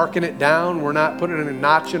not marking it down. We're not putting a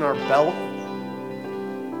notch in our belt.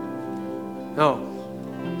 No.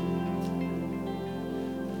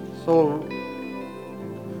 So,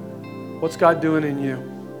 what's God doing in you?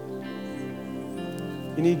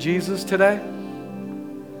 You need Jesus today?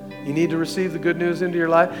 You need to receive the good news into your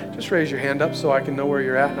life? Just raise your hand up so I can know where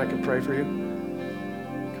you're at and I can pray for you.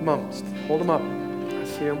 Come on, hold them up. I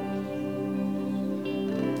see them.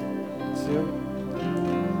 See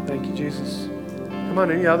them? Thank you, Jesus. Come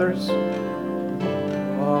on, any others?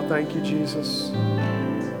 Oh, thank you, Jesus.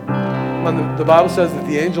 The Bible says that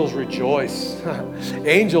the angels rejoice.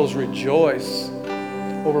 Angels rejoice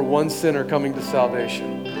over one sinner coming to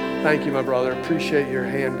salvation. Thank you, my brother. Appreciate your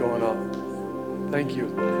hand going up. Thank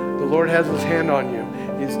you. The Lord has His hand on you.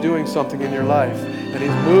 He's doing something in your life, and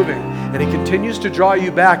He's moving, and He continues to draw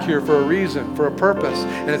you back here for a reason, for a purpose,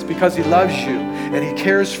 and it's because He loves you, and He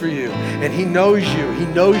cares for you, and He knows you. He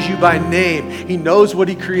knows you by name. He knows what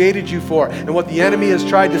He created you for, and what the enemy has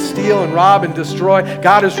tried to steal and rob and destroy,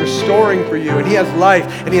 God is restoring for you, and He has life,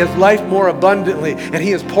 and He has life more abundantly, and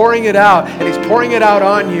He is pouring it out, and He's pouring it out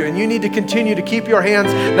on you, and you need to continue to keep your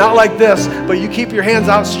hands, not like this, but you keep your hands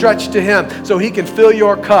outstretched to Him so He can fill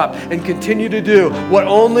your cup and continue to do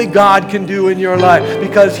what only God can do in your life,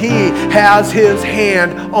 because He has His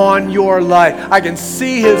hand on your life. I can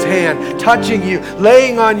see His hand touching you,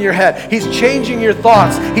 laying on your head. He's changing your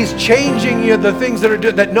thoughts. He's changing you the things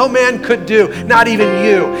that no man could do, not even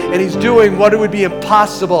you. And He's doing what it would be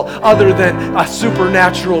impossible other than a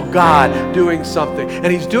supernatural God doing something. And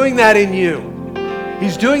He's doing that in you.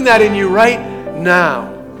 He's doing that in you right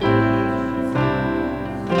now.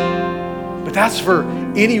 But that's for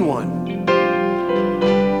anyone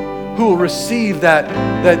who will receive that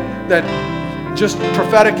just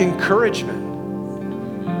prophetic encouragement.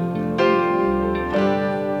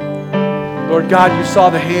 Lord God, you saw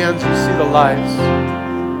the hands, you see the lives.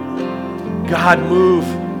 God, move.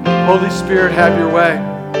 Holy Spirit, have your way.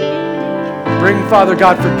 Bring, Father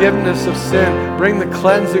God, forgiveness of sin. Bring the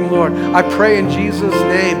cleansing, Lord. I pray in Jesus'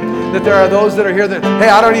 name that there are those that are here that,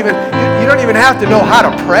 hey, you don't even have to know how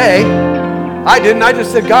to pray. I didn't. I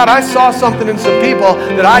just said, God, I saw something in some people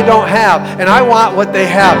that I don't have, and I want what they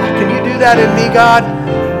have. Can you do that in me, God?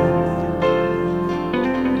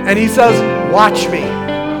 And he says, watch me.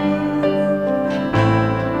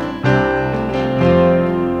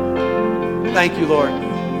 Thank you, Lord.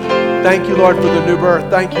 Thank you, Lord, for the new birth.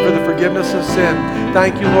 Thank you for the forgiveness of sin.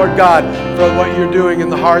 Thank you, Lord God, for what you're doing in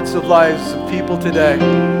the hearts of lives of people today.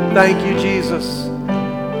 Thank you, Jesus.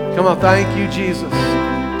 Come on, thank you, Jesus.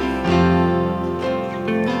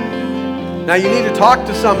 Now you need to talk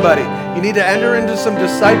to somebody. You need to enter into some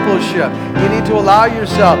discipleship. You need to allow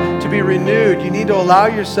yourself to be renewed. You need to allow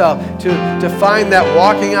yourself to find that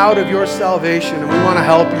walking out of your salvation. And we want to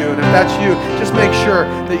help you. And if that's you, just make sure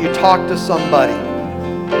that you talk to somebody.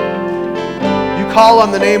 You call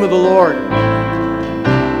on the name of the Lord.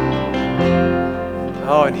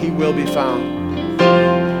 Oh, and he will be found.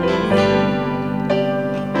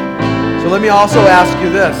 So let me also ask you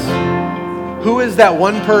this. Who is that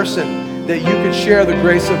one person that you could share the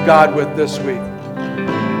grace of God with this week?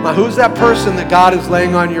 Now, who's that person that God is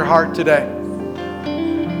laying on your heart today?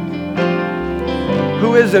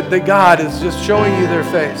 Who is it that God is just showing you their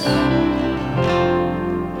face?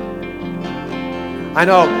 I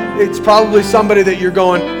know it's probably somebody that you're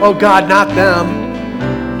going, oh God, not them.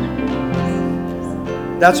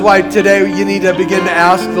 That's why today you need to begin to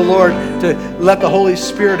ask the Lord to let the Holy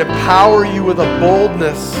Spirit empower you with a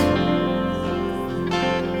boldness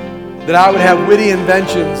that I would have witty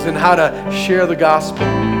inventions in how to share the gospel.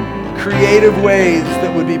 Creative ways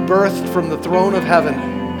that would be birthed from the throne of heaven.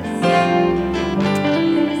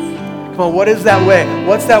 Come on, what is that way?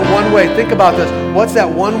 What's that one way? Think about this. What's that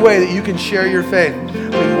one way that you can share your faith?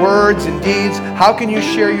 In words and deeds. How can you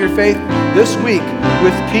share your faith this week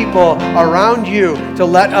with people around you to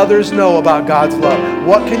let others know about God's love?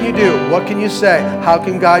 What can you do? What can you say? How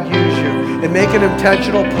can God use you? And make an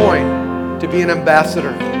intentional point to be an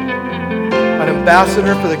ambassador. An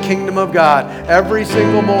ambassador for the kingdom of God every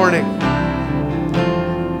single morning.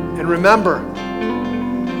 And remember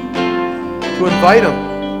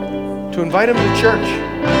to invite them to church.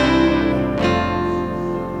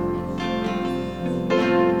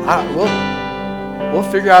 We'll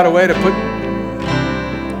figure out a way to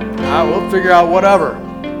we'll figure out whatever.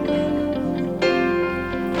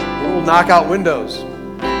 We'll knock out windows.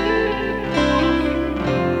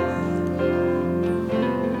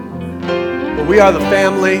 But we are the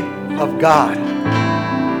family of God.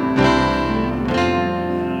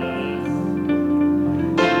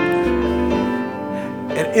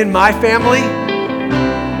 And in my family,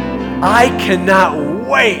 I cannot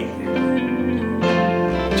wait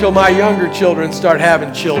till my younger children start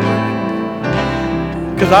having children.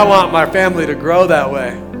 Because I want my family to grow that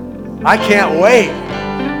way. I can't wait.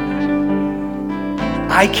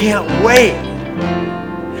 I can't wait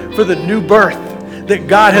for the new birth that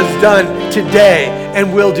God has done today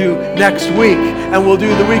and will do next week and will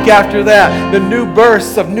do the week after that. The new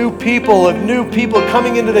births of new people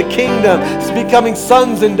coming into the kingdom, becoming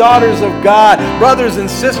sons and daughters of God, brothers and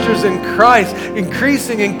sisters in Christ,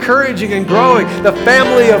 increasing, encouraging, and growing the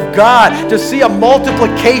family of God, to see a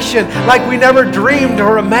multiplication like we never dreamed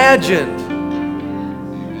or imagined.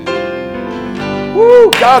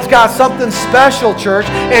 Woo, God's got something special, church,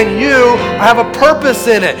 and you have a purpose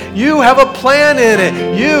in it. You have a plan in it.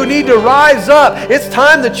 You need to rise up. It's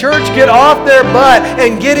time the church get off their butt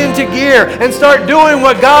and get into gear and start doing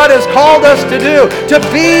what God has called us to do, to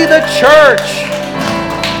be the church.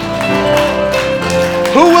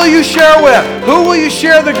 Who will you share with? Who will you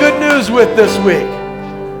share the good news with this week?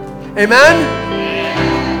 Amen?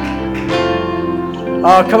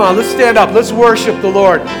 Come on, let's stand up. Let's worship the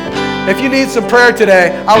Lord. If you need some prayer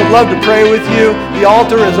today, I would love to pray with you. The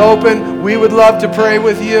altar is open. We would love to pray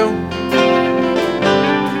with you.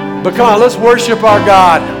 But come on, let's worship our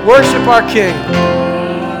God. Worship our King.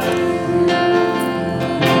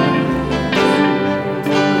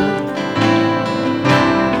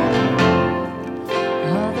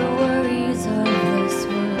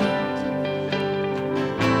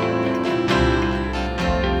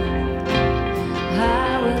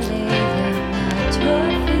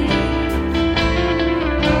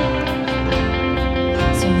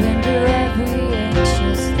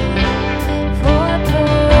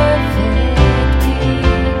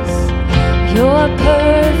 Your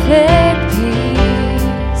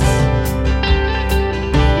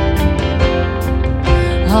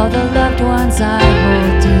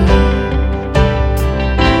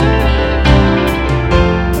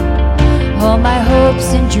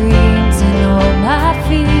dreams and all my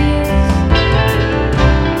fears.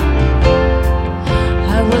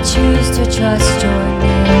 I will choose to trust your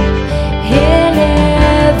name in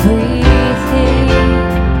everything,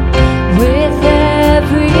 with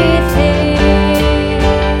everything.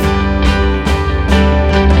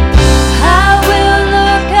 I will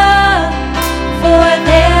look up, for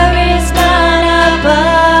there is none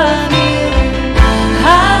above you. I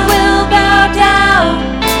will bow down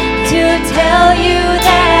to tell you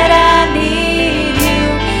that I need you,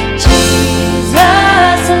 Jesus,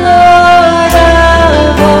 Lord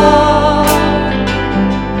of all.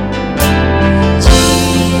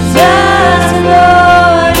 Jesus,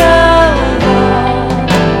 Lord of all.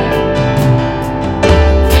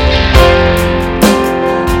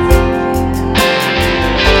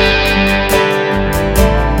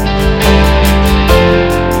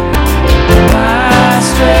 My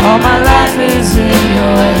strength, all my life is in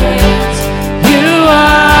your hands. You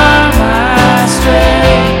are my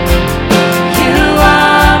strength. You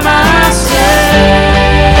are my strength.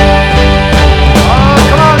 Oh,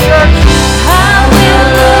 come on, church. I will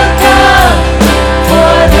look up,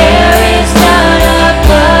 for there is none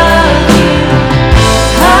above you.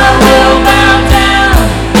 I will bow down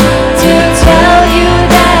to tell you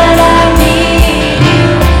that I need you,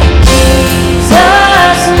 Jesus,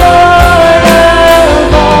 Lord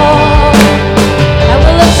of all. I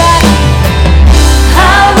will look back.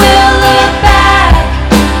 I will look back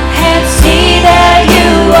and see that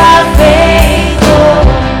you are faithful.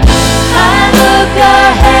 I look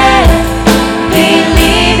ahead,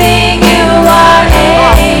 believing you are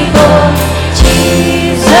able,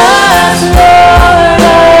 Jesus, Lord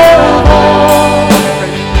of all.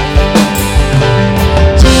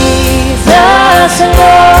 Jesus,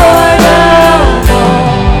 Lord of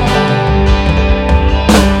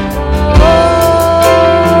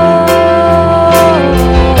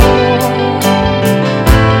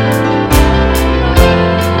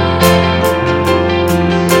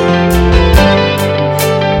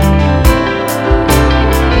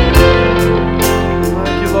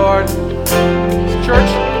Thank you, Lord.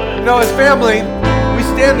 Church, as family, we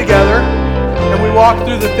stand together and we walk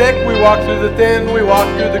through the thick, we walk through the thin, we walk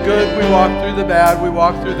through the good, we walk through the bad, we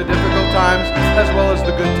walk through the difficult times as well as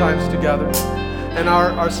the good times together. And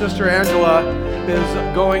our sister Angela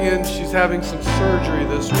is going in, she's having some surgery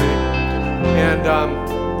this week. And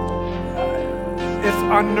it's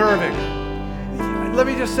unnerving. Let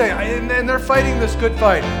me just say, and they're fighting this good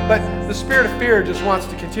fight, but the spirit of fear just wants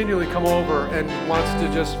to continually come over and wants to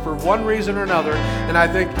just, for one reason or another, and I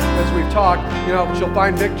think as we've talked, she'll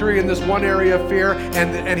find victory in this one area of fear,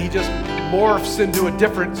 and he just morphs into a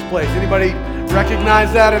different place. Anybody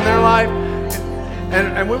recognize that in their life?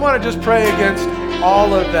 And we want to just pray against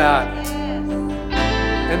all of that.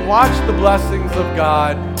 And watch the blessings of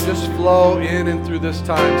God just flow in and through this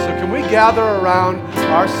time. So can we gather around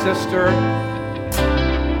our sister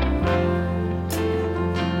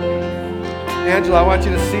Angela? I want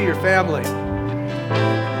you to see your family.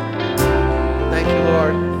 Thank you,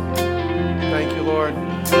 Lord. Thank you, Lord.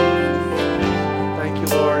 Thank you,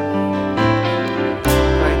 Lord.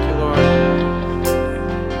 Thank you, Lord.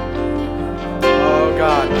 Oh,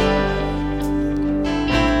 God.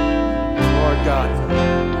 Lord God.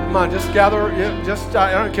 Come on, just gather.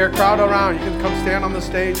 I don't care, crowd around. You can come stand on the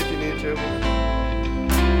stage if you need to.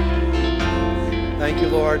 Thank you,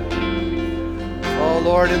 Lord. Oh,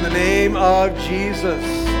 Lord, in the name of Jesus,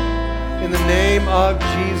 in the name of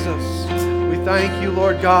Jesus, we thank you,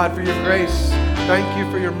 Lord God, for your grace. Thank you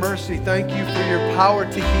for your mercy. Thank you for your power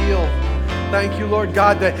to heal. Thank you, Lord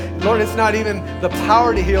God, that, Lord, it's not even the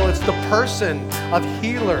power to heal, it's the person of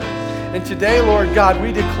healer. And today, Lord God,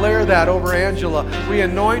 we declare that over Angela. We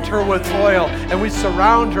anoint her with oil, and we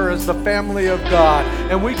surround her as the family of God.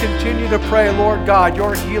 And we continue to pray, Lord God,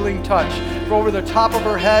 your healing touch over the top of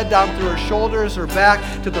her head, down through her shoulders, her back,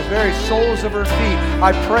 to the very soles of her feet.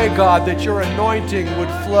 I pray, God, that your anointing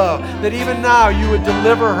would flow, that even now you would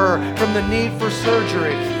deliver her from the need for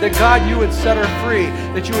surgery, that, God, you would set her free,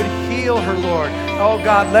 that you would heal her, Lord. Oh,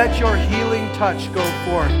 God, let your healing touch go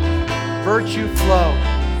forth. Virtue flow.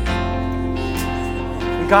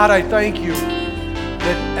 God, I thank you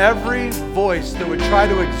that every voice that would try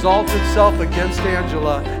to exalt itself against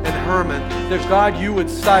Angela and Herman, that, God, you would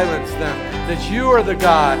silence them, that you are the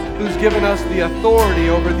God who's given us the authority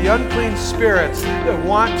over the unclean spirits that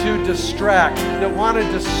want to distract, that want to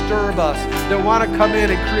disturb us, that want to come in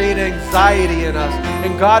and create anxiety in us.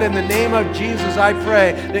 And God, in the name of Jesus, I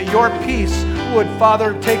pray that your peace would,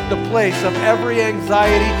 Father, take the place of every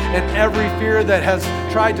anxiety and every fear that has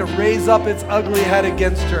tried to raise up its ugly head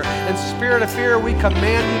against her. And spirit of fear, we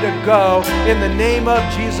command you to go in the name of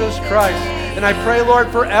Jesus Christ. And I pray,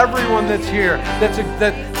 Lord, for everyone that's here,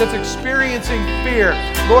 that's experiencing fear.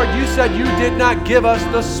 Lord, you said you did not give us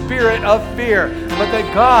the spirit of fear, but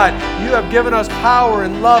that, God, you have given us power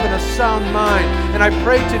and love and a sound mind. And I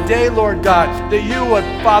pray today, Lord God, that you would,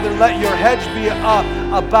 Father, let your hedge be up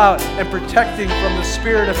about and protecting from the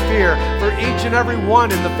spirit of fear for each and every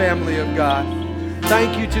one in the family of God.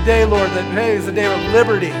 Thank you today, Lord, that today is a day of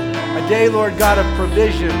liberty, a day, Lord God, of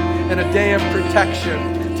provision, and a day of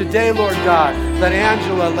protection. Today, Lord God, let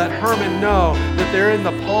Angela, let Herman know that they're in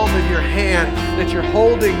the palm of your hand, that you're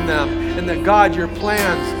holding them, and that, God, your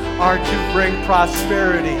plans are to bring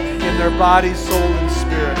prosperity in their body, soul, and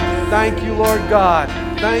spirit. Thank you, Lord God.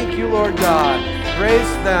 Thank you, Lord God.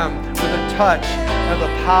 Grace them with a touch of the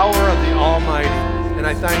power of the Almighty. And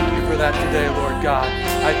I thank you for that today, Lord God.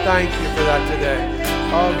 I thank you for that today.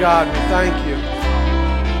 Oh, God, we thank you.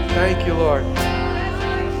 Thank you, Lord.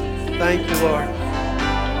 Thank you, Lord.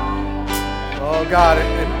 Oh, God,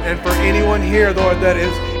 and for anyone here, Lord, that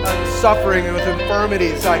is suffering with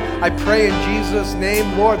infirmities, I pray in Jesus'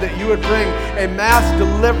 name, Lord, that you would bring a mass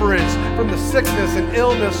deliverance from the sickness and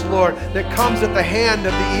illness, Lord, that comes at the hand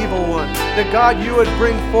of the evil one. That, God, you would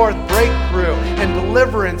bring forth breakthrough and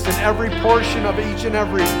deliverance in every portion of each and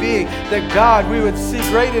every being. That, God, we would see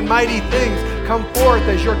great and mighty things come forth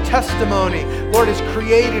as your testimony, Lord, is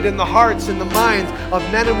created in the hearts and the minds of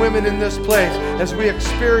men and women in this place as we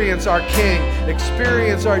experience our King,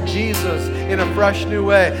 experience our Jesus in a fresh new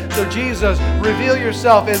way. So Jesus, reveal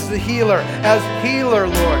yourself as the healer,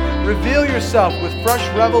 Lord. Reveal yourself with fresh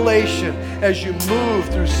revelation as you move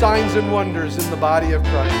through signs and wonders in the body of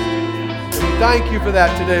Christ. And we thank you for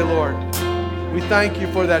that today, Lord. We thank you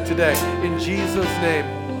for that today. In Jesus' name.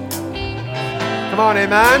 Come on,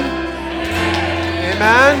 amen?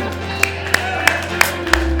 Amen.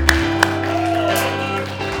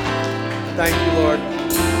 Thank you, Lord.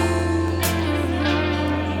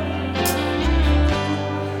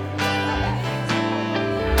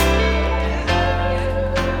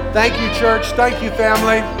 Thank you, church. Thank you,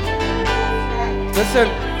 family. Listen.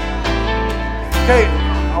 Okay,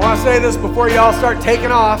 I want to say this before y'all start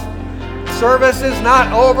taking off. Service is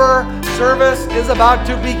not over. Service is about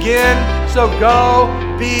to begin. So go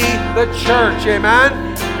be the church, amen?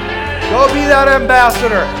 Go be that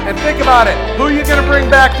ambassador. And think about it. Who are you going to bring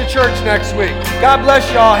back to church next week? God bless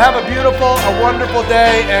y'all. Have a beautiful, a wonderful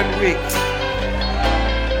day and week.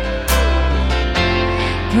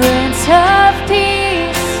 Prince of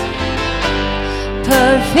Peace,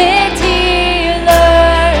 perfect